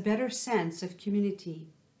give us a better sense of community.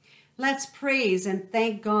 Let's praise and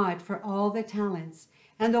thank God for all the talents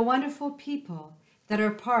and the wonderful people that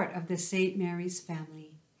are part of the St. Mary's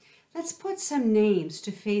family. Let's put some names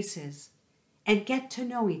to faces and get to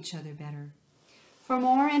know each other better. For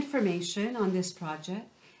more information on this project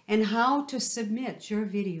and how to submit your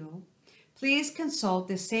video, please consult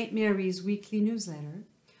the St. Mary's weekly newsletter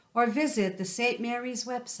or visit the St. Mary's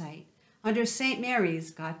website under St. Mary's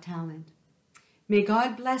Got Talent. May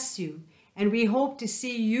God bless you, and we hope to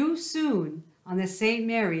see you soon on the St.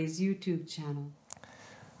 Mary's YouTube channel.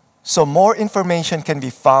 So more information can be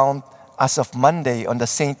found as of Monday on the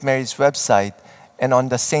St. Mary's website and on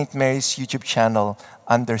the St. Mary's YouTube channel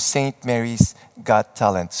under St. Mary's Got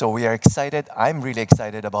Talent. So we are excited. I'm really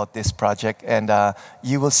excited about this project, and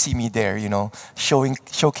you will see me there,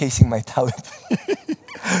 showcasing my talent.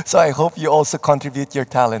 So I hope you also contribute your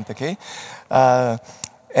talent, okay?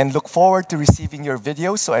 And look forward to receiving your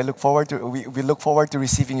videos. So we look forward to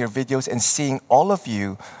receiving your videos and seeing all of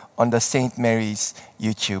you on the St. Mary's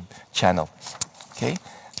YouTube channel, okay?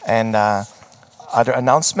 And other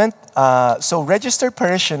announcement, so registered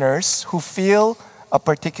parishioners who feel a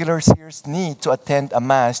particular serious need to attend a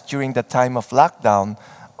Mass during the time of lockdown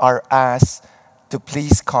are asked to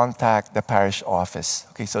please contact the parish office.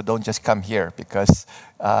 Okay, so don't just come here because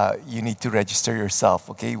you need to register yourself.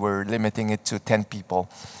 Okay, we're limiting it to 10 people.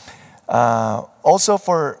 Also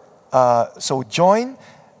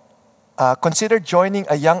consider joining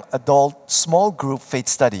a young adult small group faith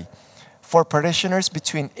study. For parishioners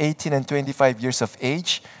between 18 and 25 years of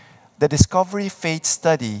age, the Discovery Faith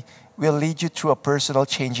Study will lead you through a personal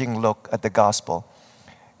changing look at the gospel.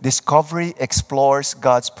 Discovery explores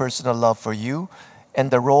God's personal love for you and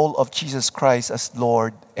the role of Jesus Christ as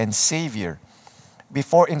Lord and Savior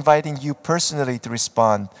before inviting you personally to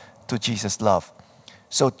respond to Jesus' love.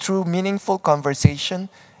 So through meaningful conversation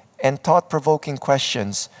and thought-provoking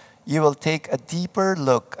questions, you will take a deeper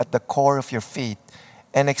look at the core of your faith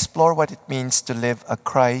and explore what it means to live a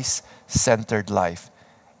Christ-centered life.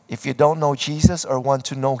 If you don't know Jesus or want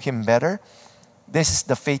to know Him better, this is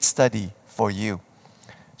the faith study for you.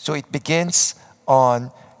 So it begins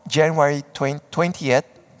on January 20th,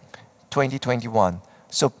 2021.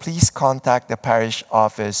 So please contact the parish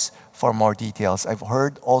office for more details. I've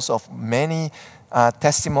heard also of many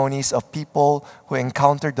testimonies of people who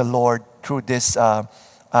encountered the Lord through this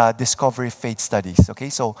Discovery Faith Studies. Okay,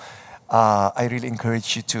 so I really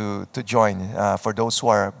encourage you to join for those who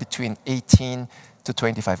are between 18 to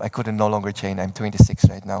 25. I couldn't no longer change. I'm 26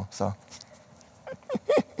 right now, so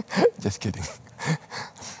just kidding.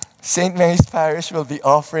 St. Mary's Parish will be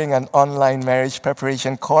offering an online marriage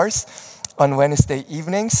preparation course on Wednesday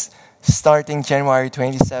evenings, starting January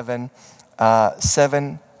 27,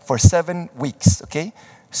 for 7 weeks. Okay,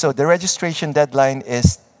 so the registration deadline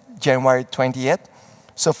is January 20th.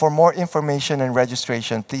 So for more information and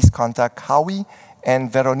registration, please contact Howie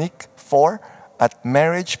and Veronique at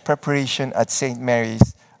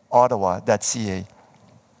marriagepreparation@stmarys.ottawa.ca.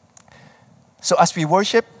 So as we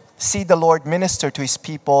worship, see the Lord minister to His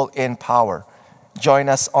people in power. Join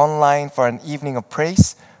us online for an evening of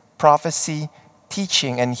praise, prophecy,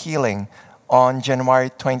 teaching, and healing on January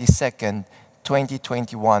 22nd,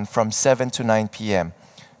 2021 from 7 to 9 p.m.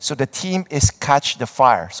 So the theme is Catch the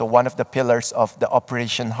Fire. So one of the pillars of the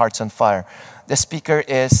Operation Hearts on Fire. The speaker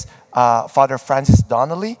is Father Francis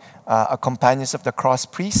Donnelly, a Companions of the Cross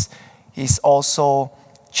priest. He's also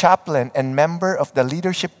chaplain and member of the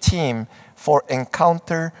leadership team for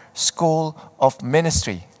Encounter School of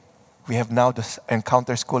Ministry. We have now the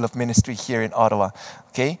Encounter School of Ministry here in Ottawa.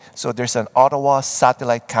 Okay, so there's an Ottawa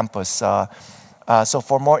satellite campus. So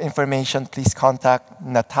for more information, please contact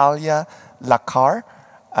Natalia Lacar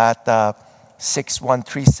at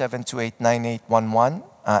 613-728-9811,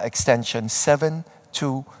 extension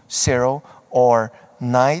 720, or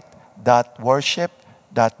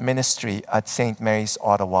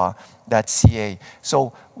night.worship.ministry@stmarysottawa.ca.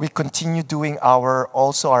 So we continue doing our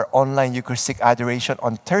online Eucharistic adoration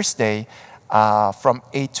on Thursday from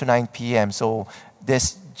 8 to 9 p.m. So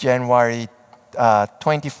this January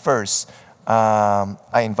 21st,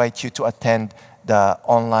 I invite you to attend the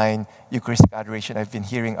online Eucharistic adoration. I've been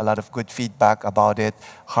hearing a lot of good feedback about it,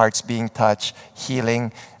 hearts being touched,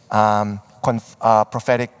 healing,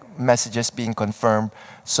 prophetic messages being confirmed.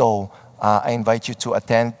 So I invite you to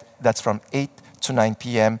attend. That's from 8 to 9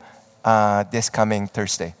 p.m. This coming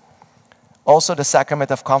Thursday. Also, the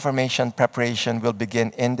sacrament of confirmation preparation will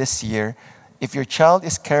begin in this year. If your child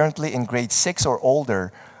is currently in grade 6 or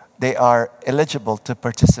older, they are eligible to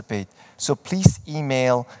participate. So please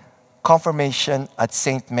email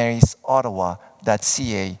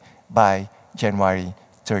confirmation@stmarysottawa.ca by January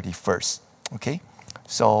 31st. Okay?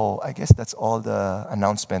 So I guess that's all the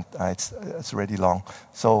announcement. It's already long.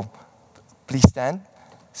 So please stand.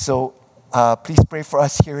 So please pray for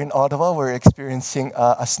us here in Ottawa. We're experiencing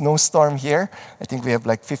a snowstorm here. I think we have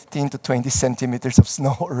like 15 to 20 centimeters of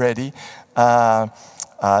snow already.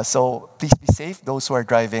 So please be safe, those who are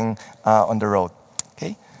driving on the road.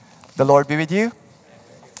 Okay? The Lord be with you.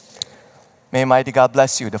 May Almighty God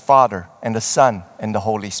bless you, the Father, and the Son, and the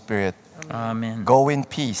Holy Spirit. Amen. Go in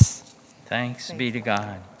peace. Thanks be to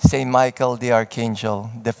God. Saint Michael the Archangel,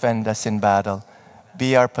 defend us in battle.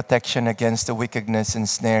 be our protection against the wickedness and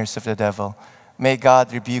snares of the devil. May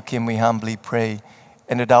God rebuke him, we humbly pray.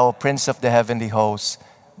 And that thou, Prince of the heavenly hosts,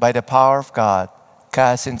 by the power of God,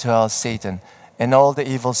 cast into hell Satan and all the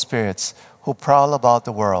evil spirits who prowl about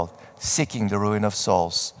the world, seeking the ruin of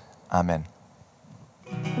souls. Amen.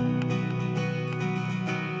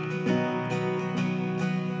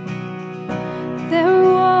 There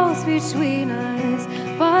were walls between us.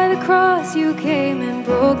 By the cross you came and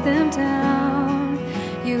broke them down.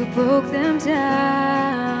 You broke them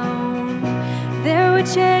down. There were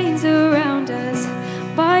chains around us.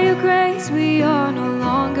 By your grace we are no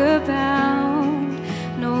longer bound.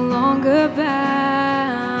 No longer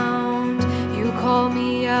bound. You called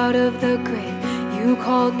me out of the grave. You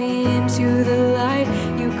called me into the light.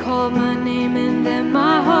 You called my name and then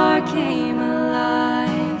my heart came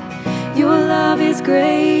alive. Your love is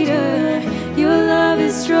greater. Your love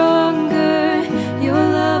is stronger. Your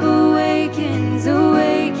love awakens,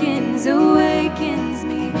 awakens, awakens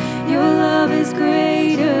me. Your love is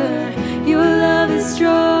greater. Your love is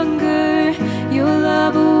stronger. Your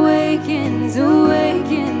love awakens,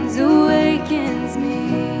 awakens, awakens me.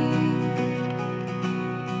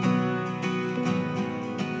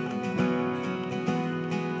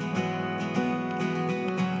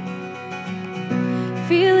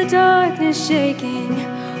 Feel the darkness shaking.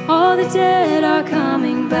 All the dead are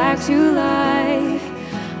coming back to life.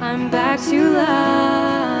 I'm back to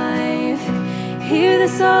life. Hear the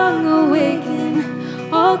song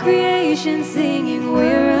awaken. All creation singing,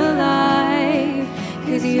 we're alive.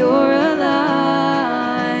 'Cause you're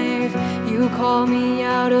alive. You call me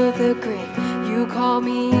out of the grave. You call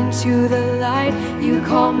me into the light. You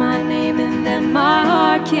called my name and then my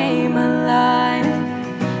heart came alive.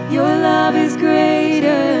 Your love is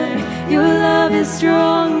greater. Your love is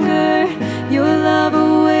stronger. Your love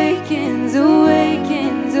awakens,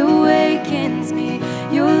 awakens, awakens me.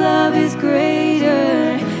 Your love is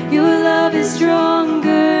greater. Your love is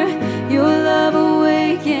stronger. Your love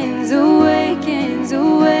awakens, awakens,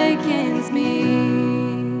 awakens.